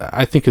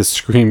 I think his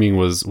screaming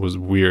was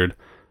weird.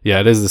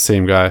 Yeah, it is the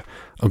same guy,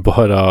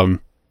 but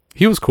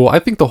he was cool. I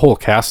think the whole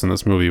cast in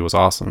this movie was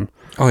awesome.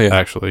 Oh yeah,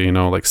 actually,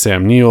 like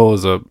Sam Neill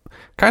is a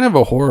kind of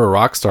a horror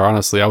rock star.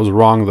 Honestly, I was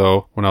wrong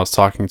though when I was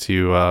talking to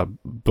you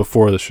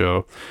before the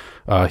show.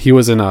 He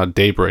was in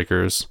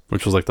Daybreakers,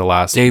 which was like the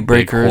last Daybreakers.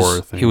 big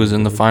horror thing. He was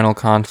in the Final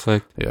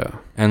Conflict. Yeah,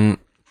 and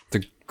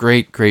the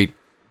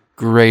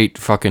great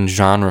fucking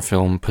genre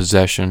film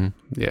Possession.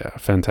 Yeah,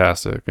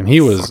 fantastic. And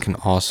he was fucking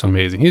awesome.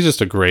 Amazing. He's just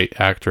a great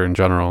actor in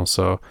general.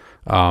 So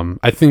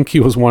I think he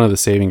was one of the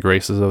saving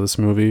graces of this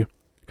movie,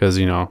 because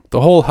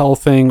the whole hell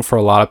thing for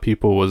a lot of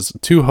people was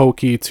too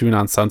hokey, too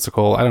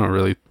nonsensical. I don't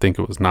really think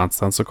it was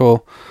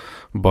nonsensical,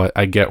 but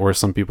I get where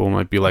some people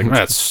might be like,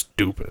 that's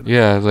stupid.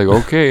 Yeah, it's like,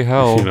 okay,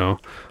 hell.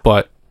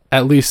 But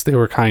at least they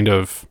were kind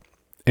of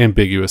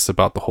ambiguous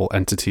about the whole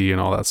entity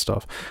and all that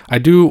stuff. I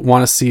do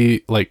want to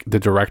see like the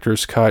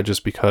director's cut,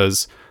 just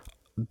because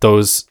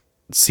those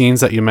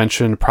scenes that you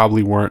mentioned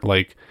probably weren't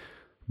like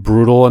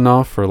brutal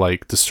enough or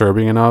like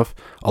disturbing enough.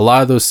 A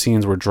lot of those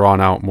scenes were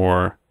drawn out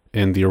more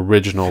in the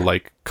original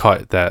like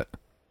cut that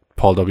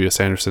Paul W.S.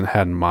 Anderson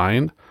had in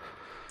mind.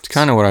 It's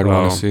kind of what I'd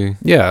want to see.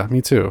 Yeah,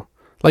 me too.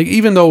 Like,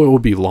 even though it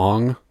would be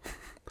long,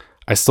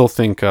 I still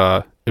think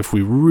if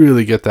we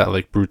really get that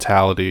like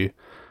brutality,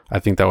 I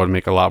think that would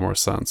make a lot more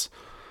sense.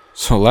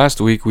 So last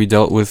week we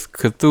dealt with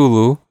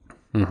Cthulhu.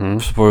 Mm-hmm.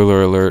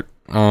 Spoiler alert.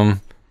 And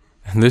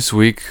this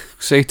week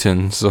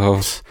Satan.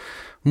 So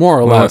more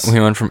or less, we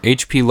went from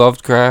H.P.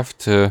 Lovecraft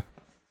to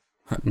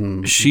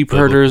sheep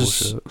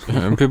herders,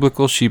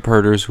 biblical sheep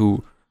herders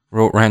who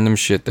wrote random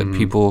shit that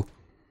people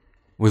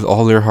with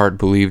all their heart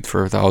believed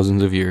for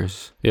thousands of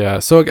years. Yeah.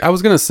 So I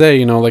was gonna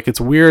say, like,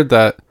 it's weird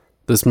that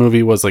this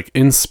movie was like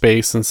in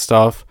space and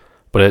stuff,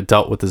 but it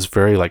dealt with this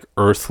very like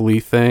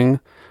earthly thing.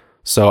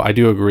 So I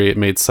do agree it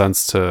made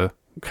sense to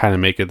kind of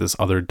make it this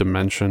other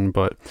dimension,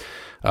 but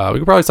We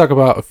could probably talk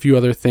about a few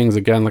other things.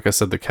 Again, like I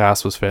said, the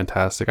cast was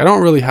fantastic. I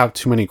don't really have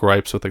too many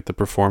gripes with like the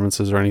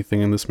performances or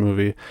anything in this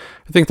movie.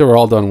 I think they were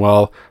all done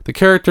well. The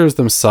characters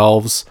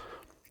themselves,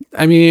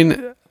 I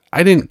mean,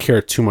 I didn't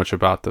care too much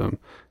about them.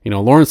 You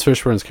know, Lawrence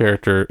Fishburne's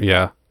character,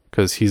 yeah,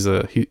 because he's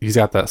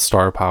got that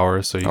star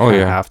power, so you kind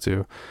of have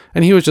to.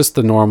 And he was just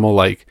the normal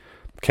like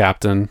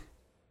captain.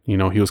 You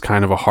know, he was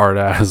kind of a hard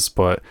ass,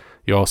 but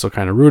you also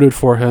kind of rooted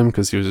for him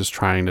because he was just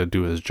trying to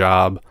do his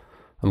job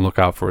and look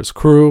out for his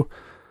crew.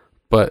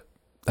 But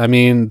I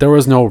mean, there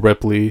was no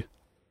Ripley.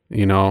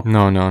 You know,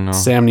 no.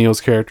 Sam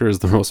Neill's character is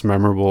the most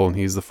memorable, and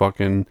he's the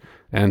fucking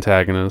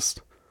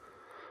antagonist.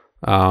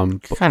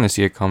 Kind of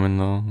see it coming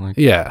though. Like,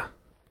 yeah.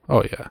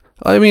 Oh yeah.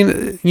 I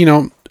mean, you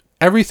know,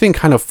 everything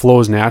kind of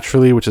flows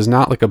naturally, which is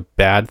not like a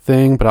bad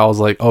thing, but I was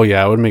like, oh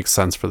yeah, it would make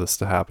sense for this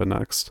to happen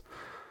next.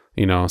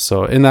 You know,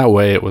 so in that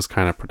way it was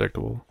kind of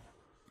predictable.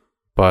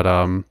 But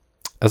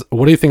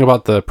what do you think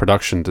about the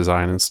production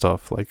design and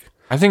stuff? Like,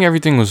 I think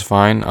everything was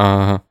fine.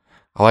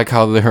 I like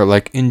how they're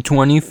like in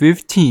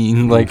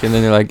 2015, like, and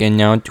then they're like, and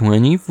now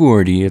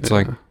 2040. It's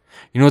like,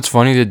 you know what's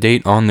funny? The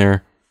date on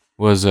there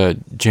was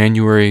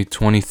January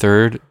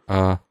 23rd,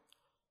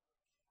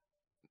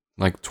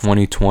 like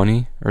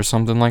 2020 or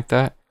something like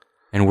that.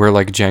 And we're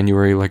like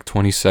January like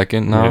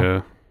 22nd now.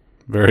 Yeah,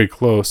 very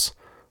close.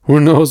 Who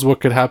knows what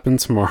could happen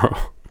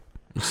tomorrow?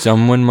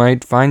 Someone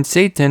might find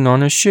Satan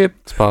on a ship.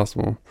 It's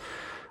possible.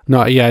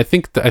 No, yeah, I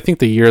think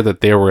the year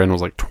that they were in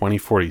was like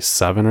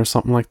 2047 or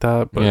something like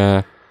that. But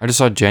yeah, I just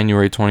saw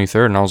January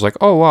 23rd, and I was like,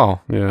 oh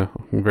wow. Yeah,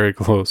 very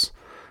close,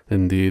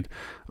 indeed.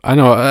 I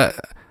know.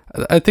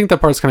 I think that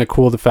part's kind of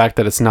cool. The fact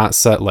that it's not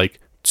set like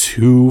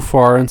too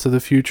far into the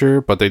future,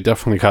 but they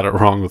definitely got it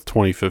wrong with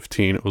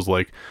 2015. It was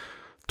like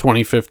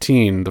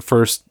 2015, the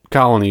first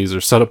colonies are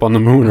set up on the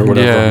moon or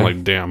whatever. Yeah. I'm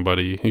like, damn,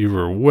 buddy, you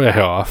were way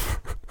off.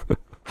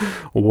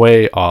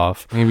 Way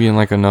off. Maybe in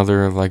like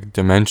another like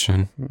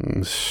dimension.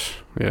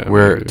 Yeah,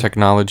 where maybe.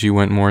 technology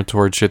went more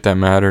towards shit that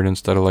mattered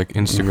instead of like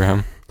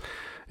Instagram.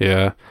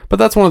 Yeah, but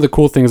that's one of the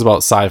cool things about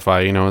sci-fi,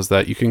 you know, is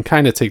that you can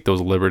kind of take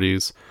those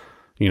liberties.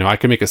 You know, I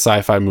can make a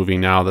sci-fi movie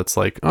now that's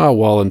like, oh,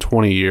 well, in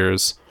 20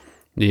 years,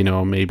 you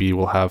know, maybe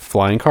we'll have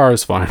flying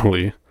cars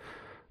finally.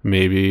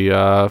 Maybe,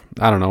 I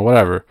don't know,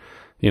 whatever,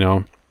 you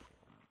know.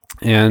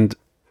 And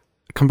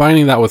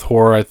combining that with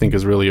horror, I think,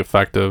 is really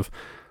effective.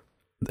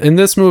 In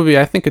this movie,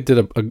 I think it did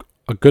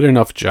a good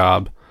enough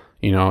job.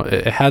 You know,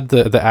 it had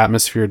the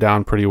atmosphere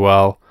down pretty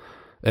well.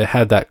 It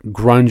had that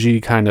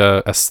grungy kind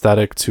of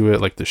aesthetic to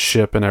it, like the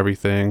ship and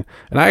everything.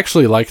 And I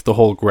actually liked the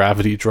whole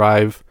gravity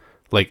drive.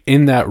 Like,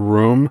 in that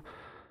room,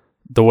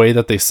 the way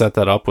that they set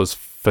that up was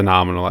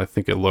phenomenal. I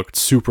think it looked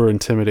super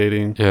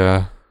intimidating.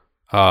 Yeah.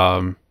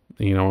 You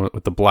know,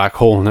 with the black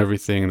hole and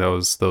everything, that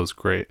was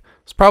great.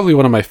 It's probably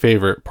one of my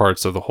favorite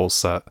parts of the whole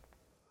set.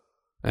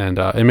 And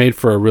it made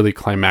for a really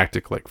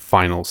climactic, like,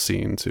 final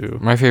scene, too.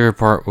 My favorite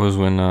part was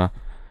when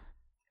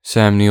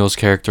Sam Neill's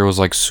character was,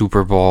 like,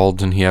 super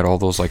bald and he had all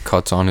those, like,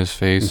 cuts on his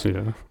face.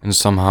 Yeah. And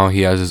somehow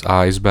he has his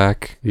eyes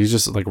back. He's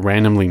just, like,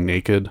 randomly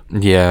naked.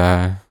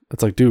 Yeah.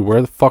 It's like, dude, where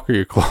the fuck are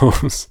your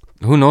clothes?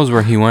 Who knows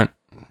where he went?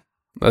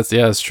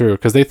 It's true.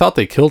 Because they thought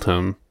they killed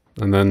him.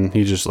 And then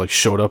he just, like,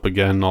 showed up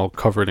again all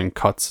covered in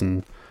cuts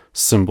and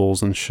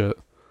symbols and shit.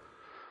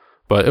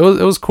 But it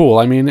was cool.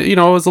 I mean, you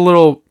know, it was a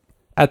little...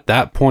 At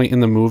that point in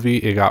the movie,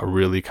 it got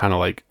really kind of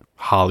like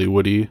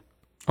Hollywoody.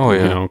 Oh,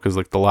 yeah. You know, because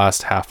like the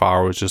last half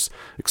hour was just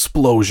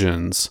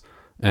explosions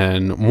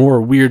and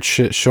more weird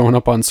shit showing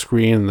up on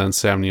screen, and then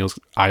Sam Neill's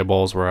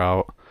eyeballs were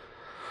out.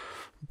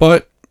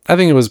 But I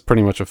think it was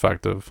pretty much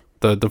effective.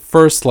 The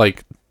first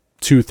like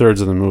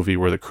 2/3 of the movie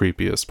were the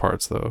creepiest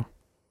parts, though.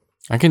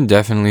 I can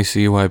definitely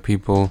see why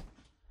people,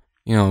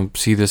 you know,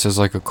 see this as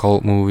like a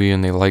cult movie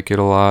and they like it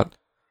a lot.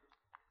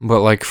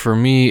 But, like, for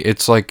me,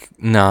 it's, like,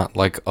 not,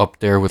 like, up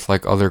there with,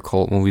 like, other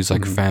cult movies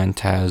like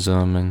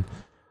Phantasm and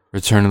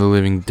Return of the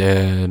Living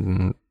Dead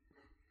and,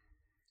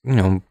 you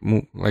know,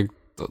 like,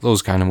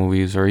 those kind of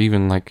movies. Or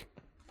even, like,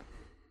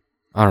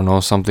 I don't know,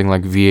 something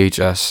like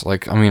VHS.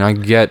 Like, I mean, I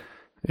get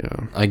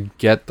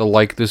the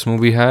like this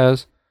movie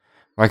has.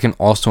 But I can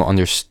also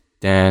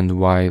understand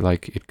why,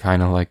 like, it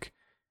kind of, like,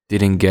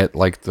 didn't get,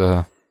 like,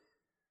 the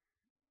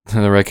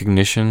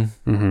recognition.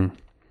 Mm-hmm.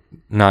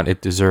 Not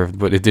it deserved,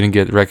 but it didn't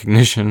get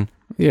recognition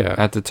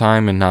at the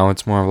time, and now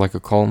it's more of like a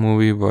cult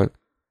movie, but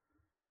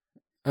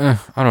I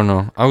don't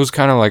know. I was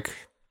kind of like,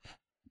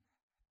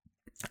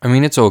 I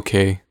mean, it's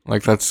okay.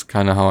 Like, that's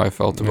kind of how I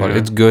felt about it.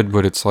 It's good,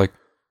 but it's like,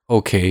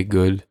 okay,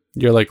 good.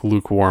 You're like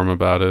lukewarm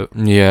about it.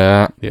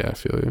 Yeah. Yeah, I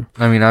feel you.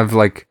 I mean, I've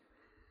like,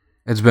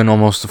 it's been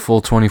almost a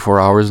full 24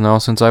 hours now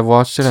since I've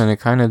watched it, and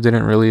it kind of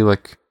didn't really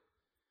like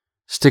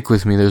stick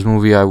with me. There's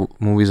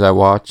movies I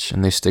watch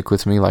and they stick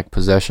with me, like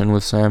Possession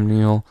with Sam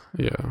Neill.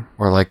 Yeah.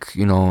 Or like,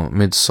 you know,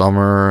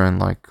 Midsummer and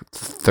like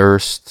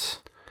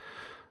Thirst.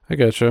 I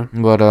getcha.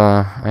 But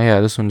yeah,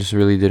 this one just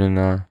really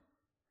didn't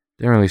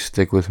really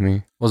stick with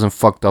me. Wasn't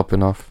fucked up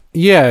enough.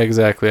 Yeah,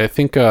 exactly. I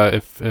think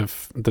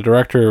if the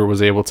director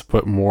was able to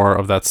put more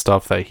of that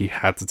stuff that he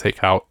had to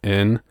take out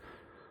in,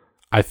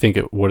 I think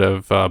it would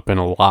have been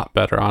a lot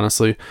better,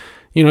 honestly.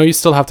 You know, you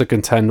still have to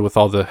contend with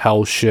all the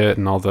hell shit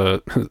and all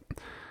the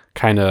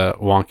kind of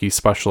wonky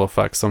special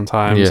effects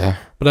sometimes. Yeah.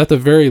 But at the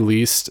very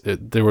least,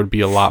 there would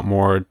be a lot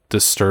more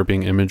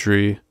disturbing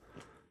imagery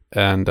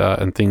and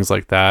things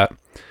like that.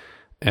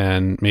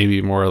 And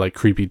maybe more like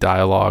creepy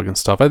dialogue and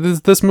stuff.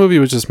 This movie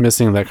was just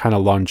missing that kind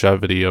of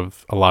longevity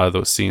of a lot of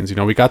those scenes. You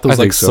know, we got those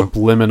like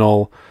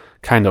subliminal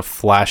kind of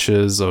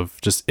flashes of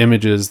just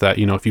images that,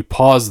 you know, if you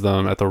pause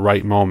them at the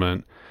right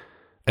moment,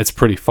 it's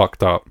pretty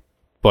fucked up.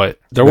 But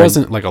there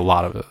wasn't like a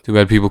lot of it. Too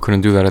bad people couldn't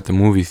do that at the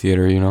movie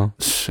theater, you know?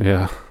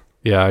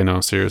 Yeah, I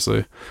know,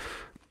 seriously.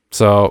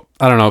 So,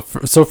 I don't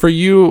know. So for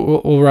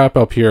you, we'll wrap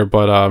up here,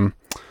 but,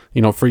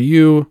 you know, for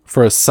you,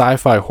 for a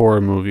sci-fi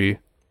horror movie,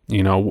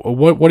 you know,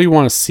 what do you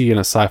want to see in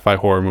a sci-fi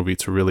horror movie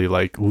to really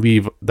like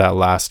leave that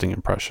lasting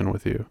impression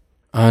with you?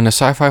 In a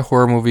sci-fi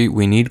horror movie,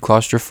 we need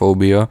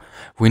claustrophobia.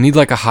 We need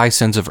like a high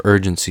sense of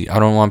urgency. I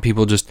don't want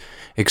people just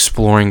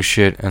exploring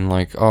shit and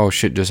like, oh,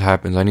 shit just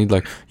happens. I need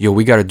like, yo,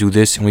 we got to do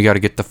this and we got to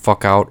get the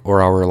fuck out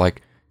or our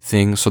like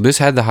thing. So this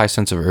had the high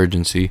sense of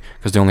urgency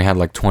because they only had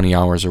like 20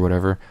 hours or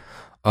whatever.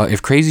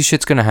 If crazy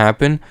shit's going to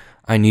happen,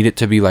 I need it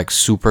to be like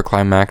super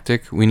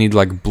climactic. We need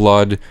like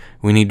blood.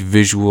 We need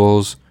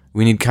visuals.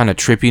 We need kind of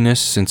trippiness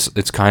since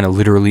it's kind of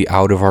literally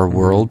out of our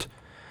world.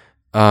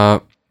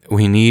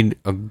 We need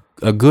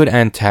a good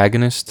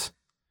antagonist.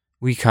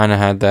 We kind of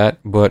had that,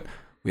 but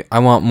I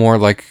want more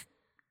like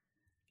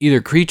either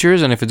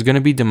creatures, and if it's going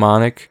to be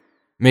demonic,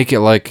 make it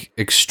like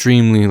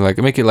extremely like,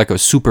 make it like a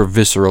super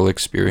visceral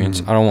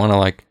experience. I don't want to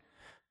like,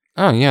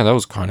 oh yeah, that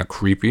was kind of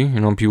creepy,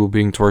 you know, people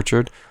being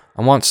tortured.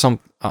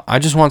 I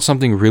just want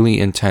something really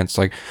intense,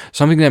 like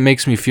something that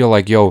makes me feel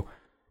like, yo,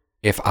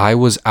 if I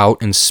was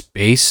out in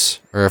space,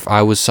 or if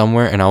I was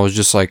somewhere and I was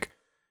just like,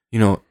 you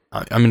know,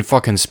 I'm in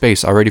fucking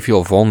space, I already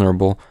feel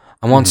vulnerable.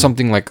 I want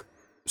something like,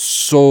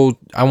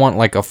 I want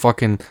like a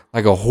fucking,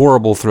 like a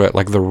horrible threat,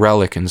 like the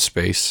Relic in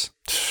space.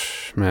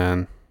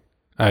 Man.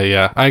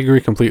 Yeah, I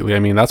agree completely. I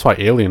mean, that's why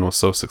Alien was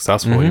so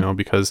successful, you know,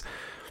 because,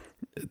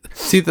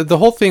 see, the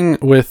whole thing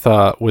with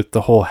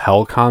the whole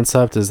hell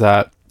concept is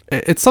that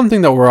it's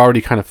something that we're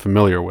already kind of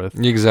familiar with.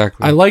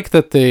 Exactly. I like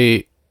that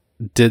they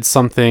did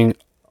something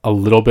a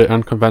little bit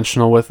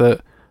unconventional with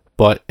it,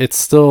 but it's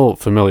still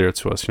familiar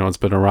to us. You know, it's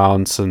been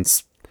around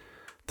since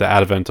the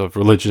advent of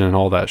religion and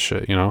all that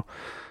shit, you know?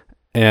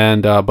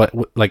 And, but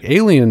like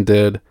Alien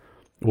did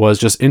was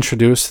just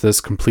introduce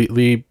this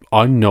completely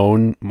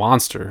unknown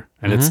monster,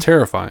 and it's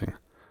terrifying.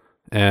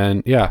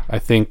 And yeah, I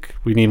think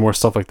we need more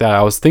stuff like that.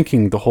 I was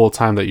thinking the whole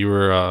time that you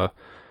were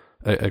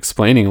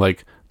explaining,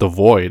 like, The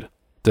Void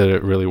did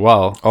it really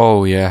well.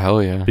 Oh yeah,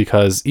 hell yeah.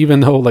 Because even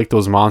though like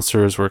those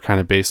monsters were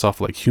kind of based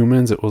off like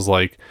humans, it was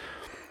like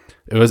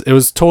it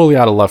was totally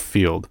out of left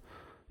field,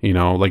 you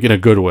know, like in a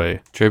good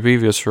way. Trippy,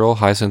 visceral,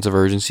 high sense of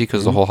urgency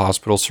because the whole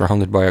hospital's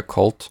surrounded by a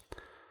cult.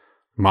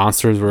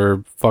 Monsters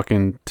were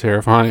fucking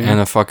terrifying. And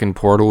a fucking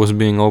portal was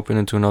being opened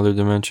into another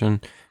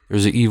dimension.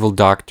 There's an evil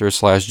doctor /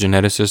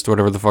 geneticist,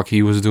 whatever the fuck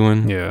he was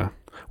doing. Yeah.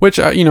 Which,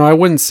 you know, I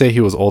wouldn't say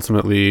he was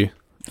ultimately...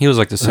 He was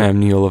like the Sam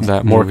Neill of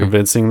that more movie.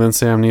 Convincing than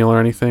Sam Neill or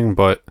anything,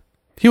 but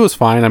he was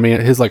fine. I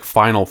mean, his like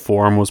final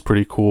form was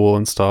pretty cool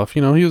and stuff.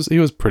 You know, he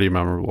was pretty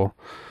memorable.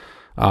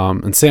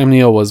 And Sam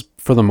Neill was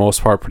for the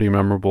most part pretty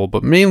memorable,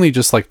 but mainly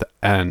just like the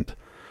end.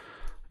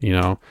 You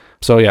know,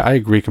 so yeah, I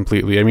agree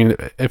completely. I mean,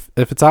 if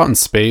it's out in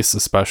space,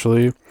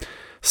 especially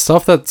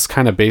stuff that's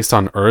kind of based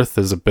on Earth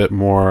is a bit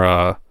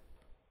more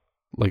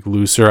like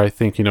looser. I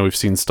think, you know, we've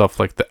seen stuff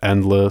like The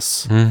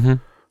Endless.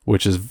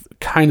 Which is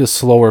kind of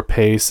slower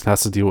paced and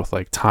has to deal with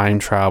like time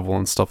travel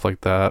and stuff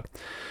like that.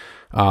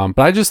 But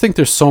I just think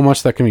there's so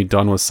much that can be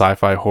done with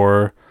sci-fi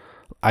horror.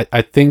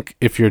 I think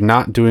if you're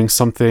not doing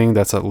something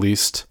that's at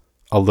least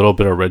a little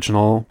bit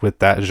original with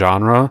that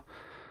genre,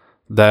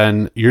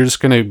 then you're just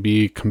going to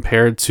be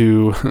compared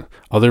to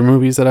other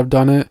movies that have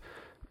done it,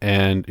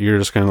 and you're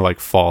just going to like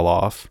fall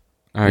off.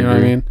 I agree. Know what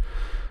I mean?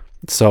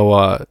 So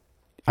I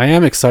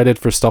am excited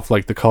for stuff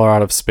like The Color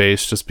Out of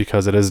Space just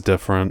because it is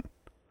different.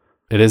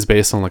 It is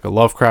based on like a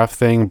Lovecraft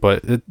thing,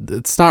 but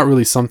it's not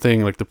really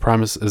something, like the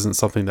premise isn't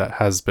something that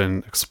has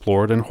been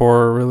explored in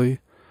horror really.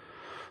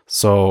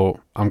 So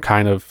I'm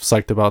kind of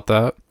psyched about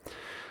that.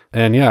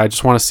 And yeah, I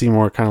just want to see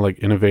more kind of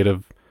like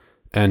innovative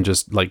and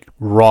just like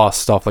raw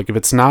stuff. Like if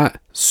it's not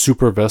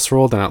super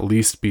visceral, then at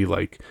least be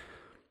like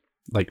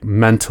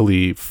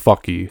mentally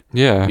fucky.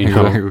 Yeah, you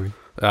know? exactly.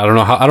 I don't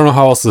know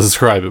how else to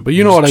describe it, but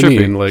you know what trippy.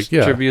 I mean. Like,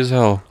 yeah, Trippy as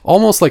hell.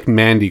 Almost like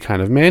Mandy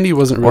kind of. Mandy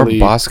wasn't really.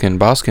 Or Boskin.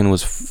 Boskin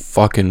was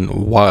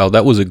fucking wild.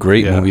 That was a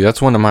great movie.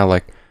 That's one of my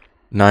like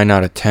 9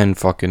 out of 10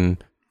 fucking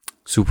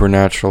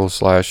supernatural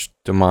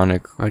 /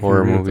 demonic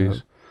horror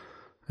movies.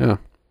 Yeah,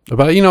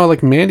 but you know,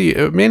 like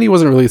Mandy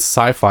wasn't really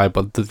sci-fi,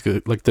 but the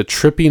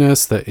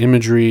trippiness, the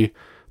imagery,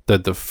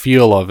 the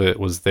feel of it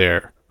was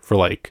there for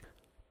like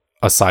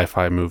a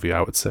sci-fi movie,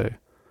 I would say.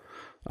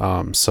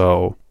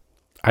 So.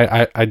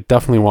 I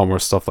definitely want more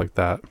stuff like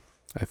that,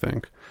 I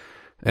think.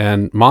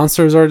 And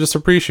monsters are just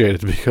appreciated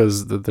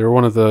because they're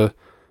one of the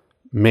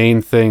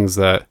main things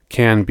that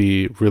can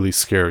be really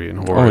scary in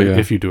horror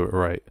if you do it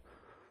right.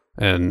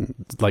 And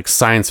like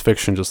science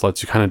fiction just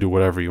lets you kind of do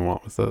whatever you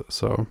want with it.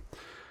 So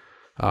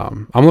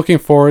I'm looking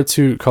forward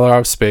to Color Out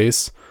of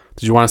Space.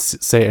 Did you want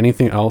to say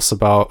anything else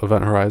about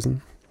Event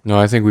Horizon? No,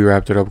 I think we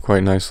wrapped it up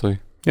quite nicely.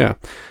 Yeah,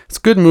 it's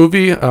a good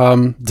movie.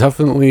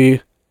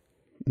 Definitely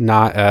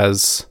not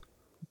as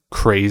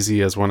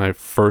crazy as when I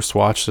first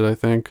watched it, I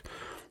think.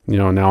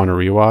 Now on a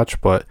rewatch,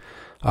 but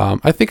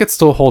I think it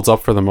still holds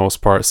up for the most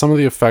part. Some of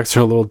the effects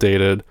are a little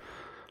dated,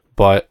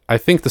 but I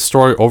think the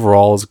story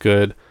overall is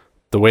good.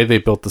 The way they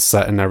built the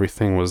set and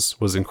everything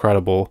was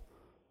incredible.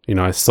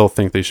 I still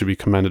think they should be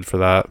commended for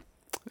that.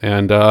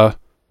 And I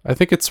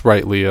think it's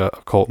rightly a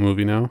cult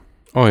movie now.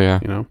 Oh, yeah.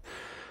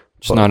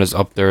 Just not as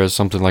up there as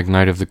something like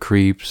Night of the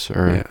Creeps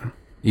or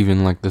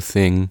even like The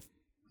Thing.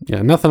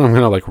 Yeah, nothing I'm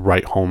going to like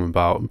write home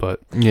about,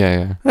 but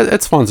yeah,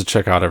 it's fun to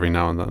check out every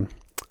now and then.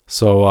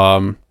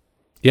 So,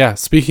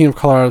 speaking of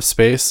Color Out of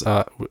Space,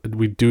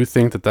 we do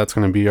think that that's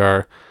going to be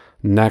our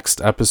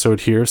next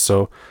episode here.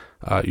 So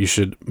you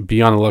should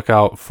be on the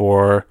lookout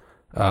for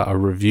a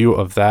review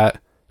of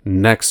that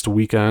next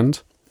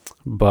weekend.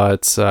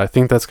 But I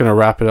think that's going to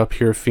wrap it up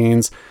here,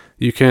 Fiends.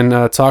 You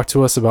can talk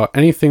to us about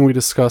anything we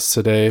discussed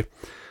today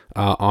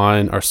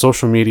on our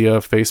social media,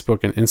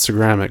 Facebook and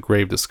Instagram at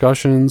Grave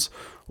Discussions,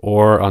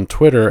 or on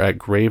Twitter at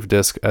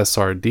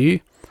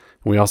GraveDiscSRD.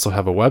 We also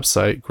have a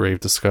website,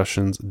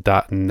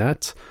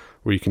 gravediscussions.net,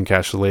 where you can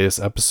catch the latest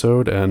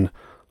episode and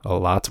a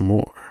lot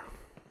more.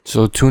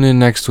 So tune in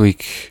next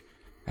week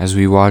as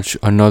we watch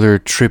another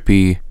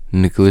trippy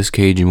Nicolas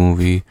Cage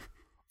movie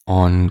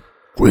on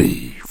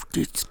Grave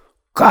Discussion.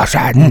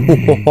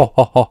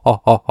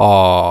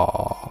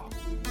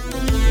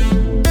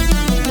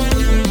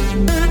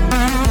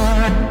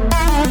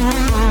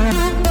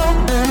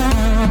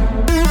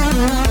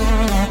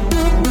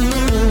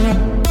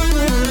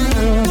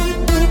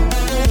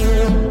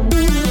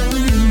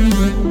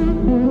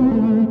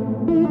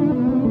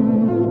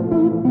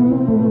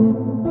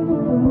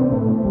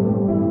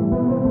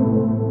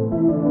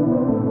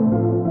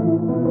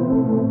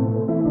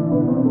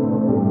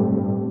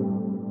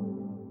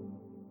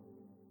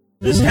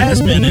 This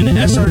has been an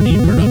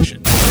SRD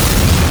production.